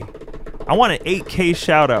 8K. I want an 8K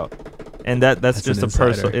shout out. And that's just an a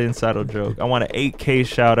personal insider joke. I want an 8K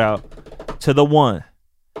shout out to the one,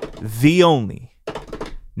 the only,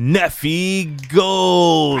 Neffy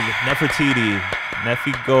Gold.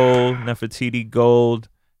 Nefertiti Gold.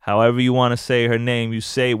 However you want to say her name, you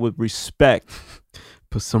say it with respect.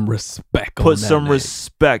 Put some respect on Put that some name.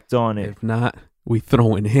 respect on it. If not, we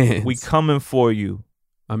throwing hands. We coming for you.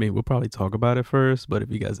 I mean, we'll probably talk about it first, but if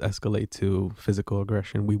you guys escalate to physical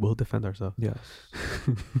aggression, we will defend ourselves. Yes.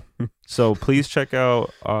 So please check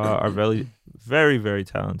out our very, very, very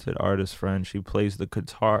talented artist friend. She plays the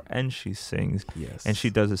guitar and she sings, Yes. and she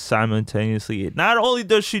does it simultaneously. Not only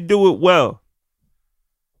does she do it well,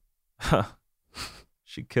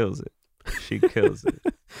 she kills it. She kills it.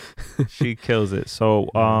 She kills it. So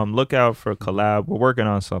look out for a collab. We're working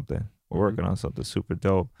on something. We're working on something super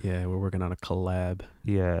dope. Yeah, we're working on a collab.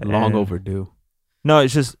 Yeah. Long and- overdue. No,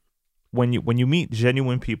 it's just when you meet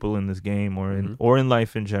genuine people in this game or in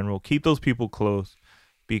life in general, keep those people close,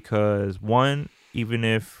 because one, even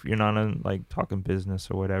if you're not on like talking business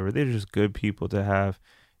or whatever, they're just good people to have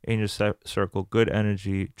in your circle, good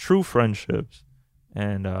energy, true friendships,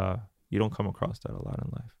 and you don't come across that a lot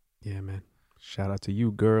in life. Yeah, man. Shout out to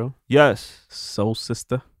you, girl. Yes. Soul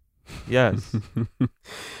sister. Yes.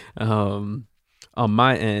 On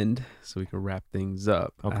my end, so we can wrap things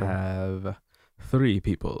up, Okay. I have 3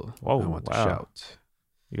 people I want to wow. shout.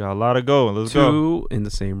 You got a lot to go. Let's go. 2 in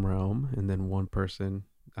the same realm, and then 1 person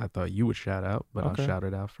I thought you would shout out, but Okay. I'll shout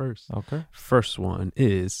it out first. Okay. First one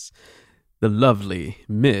is the lovely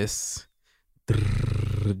Miss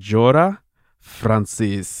Jora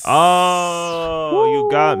Francis. Oh, you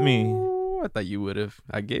got me. I thought you would have.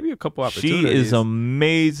 I gave you a couple She opportunities. is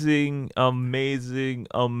amazing, amazing,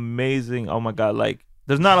 amazing. Oh my God. Like,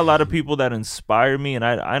 there's not a lot of people that inspire me. And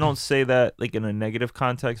I don't say that like in a negative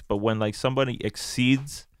context, but when like somebody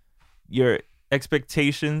exceeds your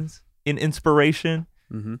expectations in inspiration,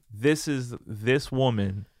 Mm-hmm. this is this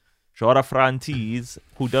woman, Jora Francis,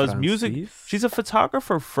 who does music. Francis? She's a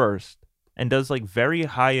photographer first and does like very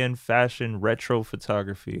high-end fashion retro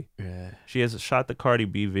photography. Yeah. She has shot the Cardi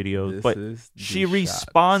B videos, This but is the she shots.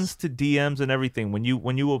 responds to DMs and everything. When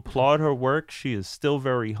you applaud her work, she is still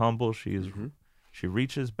very humble. Mhm. She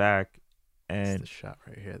reaches back, It's and the shot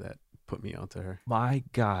right here that put me onto her. my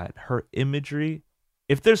God, her imagery.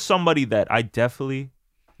 If there's somebody that I definitely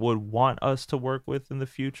would want us to work with in the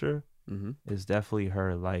future, Mm-hmm. is definitely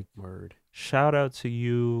her. Like, Word. shout out to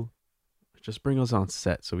you. Just bring us on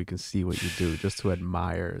set so we can see what you do, just to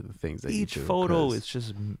admire the things that Each you do. photo 'cause is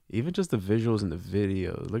just, even just the visuals and the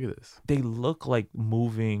videos. Look at this. they look like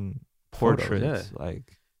moving Photos, portraits.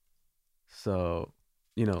 Like, So,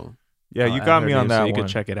 you know. yeah, I'll you add got her me on name that so you one. can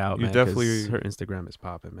check it out, You man. 'cause definitely- her Instagram is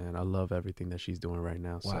popping, man. I love everything that she's doing right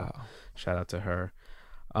now. So Wow, shout out to her.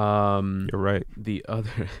 you're right. The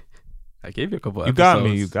other, I gave you a couple. You got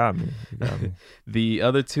me. episodes. You got me. You got me. The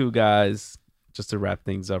other 2 guys, just to wrap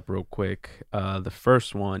things up real quick. The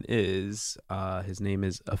first one is his name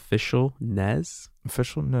is Official Nez,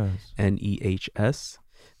 Official Nez. Nehs.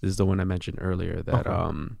 This is the one I mentioned earlier that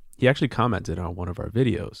Okay. he actually commented on one of our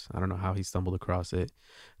videos. I don't know how he stumbled across it.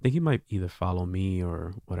 I think he might either follow me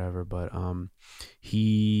or whatever, but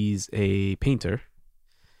he's a painter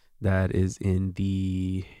that is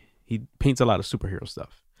he paints a lot of superhero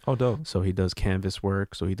stuff. Oh, dope. So he does canvas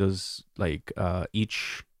work. So he does like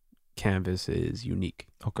each canvas is unique.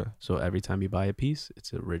 Okay. So every time you buy a piece,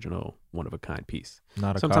 it's an original, one of a kind piece.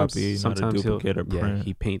 Not a copy, not a he'll- duplicate or print.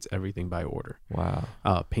 he paints everything by order. Wow.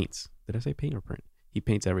 Paints. Did I say paint or print? He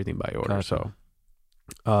paints everything by order. Gotcha.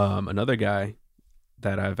 So, another guy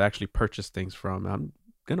that I've actually purchased things from. I'm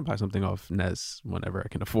gonna buy something off Nez whenever I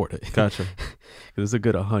can afford it. Gotcha. It's a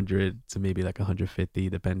good 100 to maybe like 150,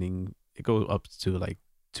 depending. It goes up to like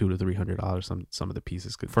 $200 to $300. Some of the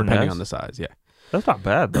pieces could, For depending Nez? on the size. Yeah. That's not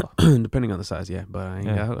bad though. Depending on the size, yeah, but I ain't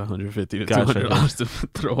Yeah. got 150 to Gotcha. $200 to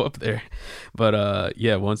throw up there. But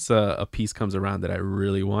yeah, once a piece comes around that I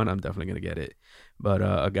really want, I'm definitely gonna get it. But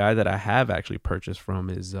a guy that I have actually purchased from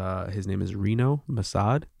is his name is Reno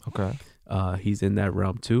Masad. Okay. He's in that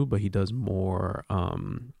realm too, but he does more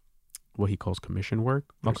what he calls commission work.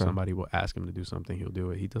 Where Okay. somebody will ask him to do something, he'll do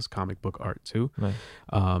it. He does comic book art too. Nice.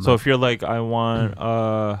 So if you're like, I want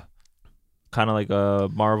kind of like a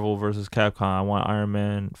Marvel versus Capcom, I want Iron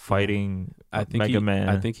Man fighting I think Mega Man.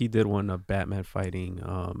 I think he did one of Batman fighting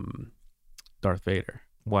Darth Vader.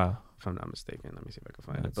 Wow. If I'm not mistaken. Let me see if I can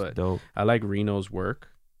find That's it. But dope. I like Reno's work.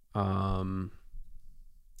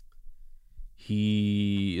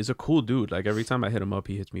 He is a cool dude. Like every time I hit him up,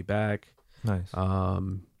 he hits me back. Nice.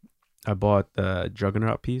 I bought the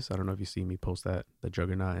Juggernaut piece. I don't know if you see me post that, the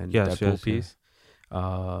Juggernaut and Yes, Deadpool yes, piece.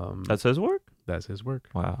 That's his work? That's his work.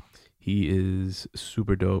 Wow. He is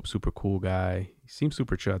super dope, super cool guy. He seems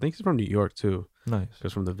super chill. I think he's from New York too. Nice.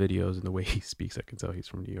 Because from the videos and the way he speaks, I can tell he's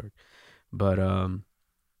from New York. But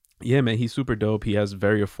yeah, man, he's super dope. He has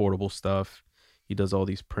very affordable stuff. He does all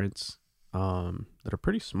these prints that are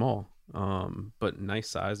pretty small, but nice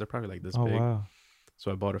size. They're probably like this Oh, big. wow.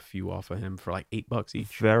 So I bought a few off of him for like $8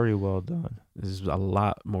 each. Very well done. This is a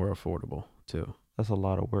lot more affordable too. That's a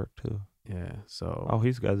lot of work too. Yeah. So Oh,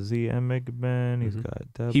 he's got Z and Mega Man. He's Mhm. got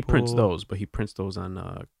Deadpool. he prints those, but he prints those on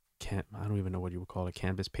I don't even know what you would call it,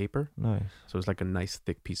 canvas paper. Nice. So it's like a nice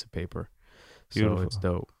thick piece of paper. Beautiful. So it's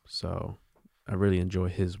dope. So I really enjoy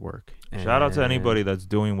his work. Shout out to And- anybody that's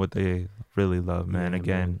doing what they really love, man. Yeah,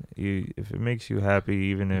 Again, if it makes you happy,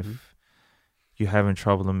 even Mhm. if you're having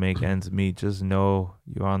trouble to make ends meet, just know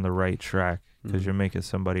you're on the right track because Mhm. you're making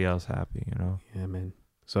somebody else happy, you know? Yeah, man.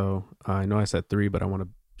 So I know I said 3, but I want to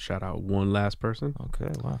shout out one last person.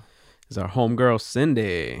 Okay, wow. Is our homegirl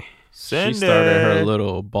Cindy. Cindy. She started her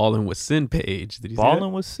little Ballin' with Sin page. Did you see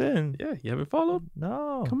Balling with Sin. that? Yeah, you haven't followed?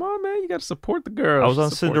 No. Come on, man. You got to support the girl. I was She on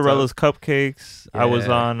supports Cinderella's us. Cupcakes. I was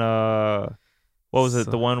Yeah. on what was it?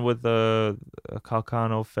 So- The one with the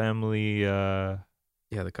Calcano family.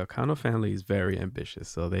 Yeah, the Calcano family is very ambitious.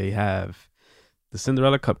 So they have the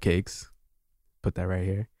Cinderella Cupcakes. Put that right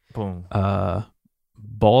here. Boom.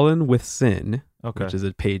 Ballin' with Sin, Okay. which is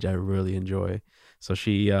a page I really enjoy. So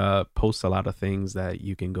she posts a lot of things that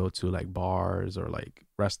you can go to, like bars or like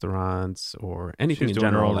restaurants or anything She's in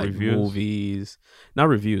doing general, all like reviews? movies. Not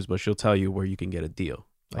reviews, but she'll tell you where you can get a deal.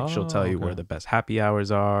 Like she'll tell you where okay. the best happy hours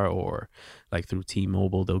are, or like through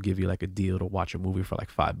T-Mobile, they'll give you like a deal to watch a movie for like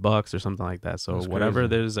 $5 or something like that. So That's whatever crazy.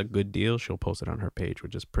 there's a good deal, she'll post it on her page,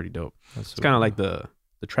 which is pretty dope. That's It's kind of like the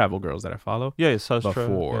travel girls that I follow, yeah, Sus but Tra- yeah.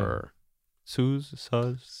 for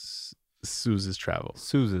Suze's travel.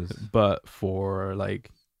 Suze's. But for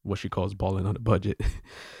like what she calls balling on a budget.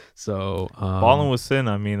 So Balling with Sin,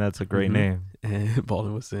 I mean, that's a great Mhm. name. and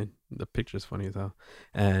balling with Sin. The picture's funny as hell.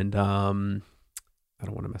 And I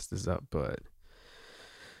don't want to mess this up, but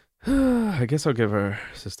I guess I'll give her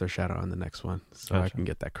sister a shout out on the next one so I Gotcha. can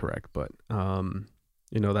get that correct. But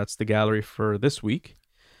that's the gallery for this week.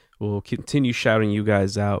 We'll continue shouting you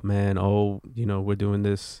guys out, man. Oh, we're doing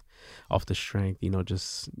this off the strength,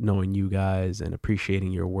 just knowing you guys and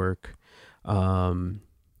appreciating your work.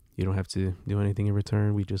 You don't have to do anything in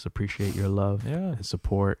return. We just appreciate your love Yeah. and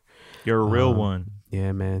support. You're a real Um, one.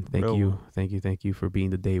 Yeah, man. Thank Real you. one. Thank you for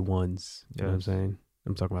being the day ones. You know what I'm Yes. saying?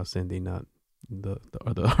 I'm talking about Cindy, not the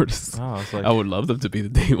other artists. Oh, it's like, I would love them to be the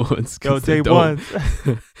day ones. yo, 'cause they're day dope.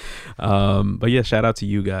 one. But yeah, shout out to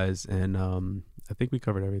you guys. And I think we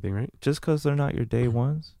covered everything, right? Just because they're not your day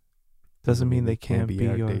ones doesn't mean they can't be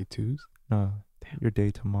our your day twos. no, Damn. your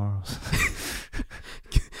day tomorrows.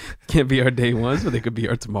 Can't be our day ones, but they could be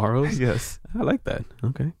our tomorrows. Yes. I like that.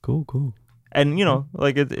 Okay, cool. And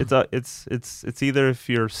like it's either if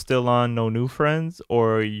you're still on no new friends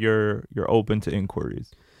or you're open to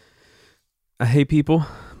inquiries. I hate people,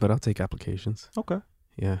 but I'll take applications. Okay.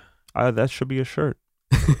 Yeah. That should be a shirt.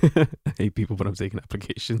 I hate people, but I'm taking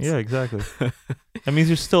applications. Yeah, exactly. That means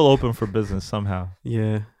you're still open for business somehow.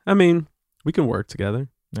 Yeah. I mean, we can work together.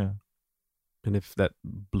 Yeah. And if that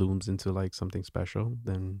blooms into like something special,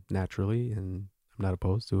 then naturally, and I'm not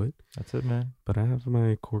opposed to it. That's it, man. But I have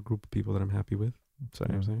my core group of people that I'm happy with. You know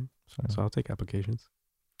what I'm Same. saying? So I'll take applications.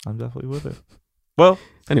 I'm definitely with it. Well,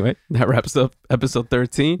 Anyway, that wraps up episode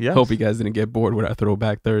 13. Yes. Hope you guys didn't get bored with our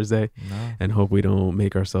Throwback Thursday, no. and hope we don't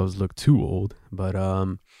make ourselves look too old. But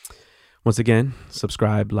once again,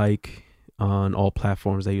 subscribe, like on all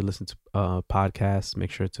platforms that you listen to podcasts.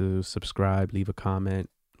 Make sure to subscribe, leave a comment,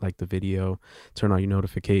 like the video, turn on your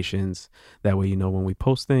notifications. That way you know when we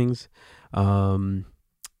post things.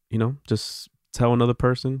 Just tell another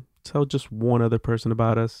person. Tell just one other person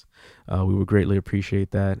about us. We would greatly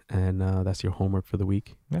appreciate that. And that's your homework for the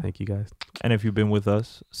week. Yeah. Thank you, guys. And if you've been with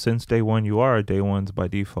us since day one, you are a day ones by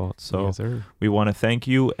default. So Yes, sir. we want to thank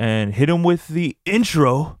you and hit them with the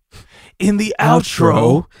intro in the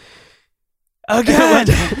outro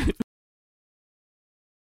again.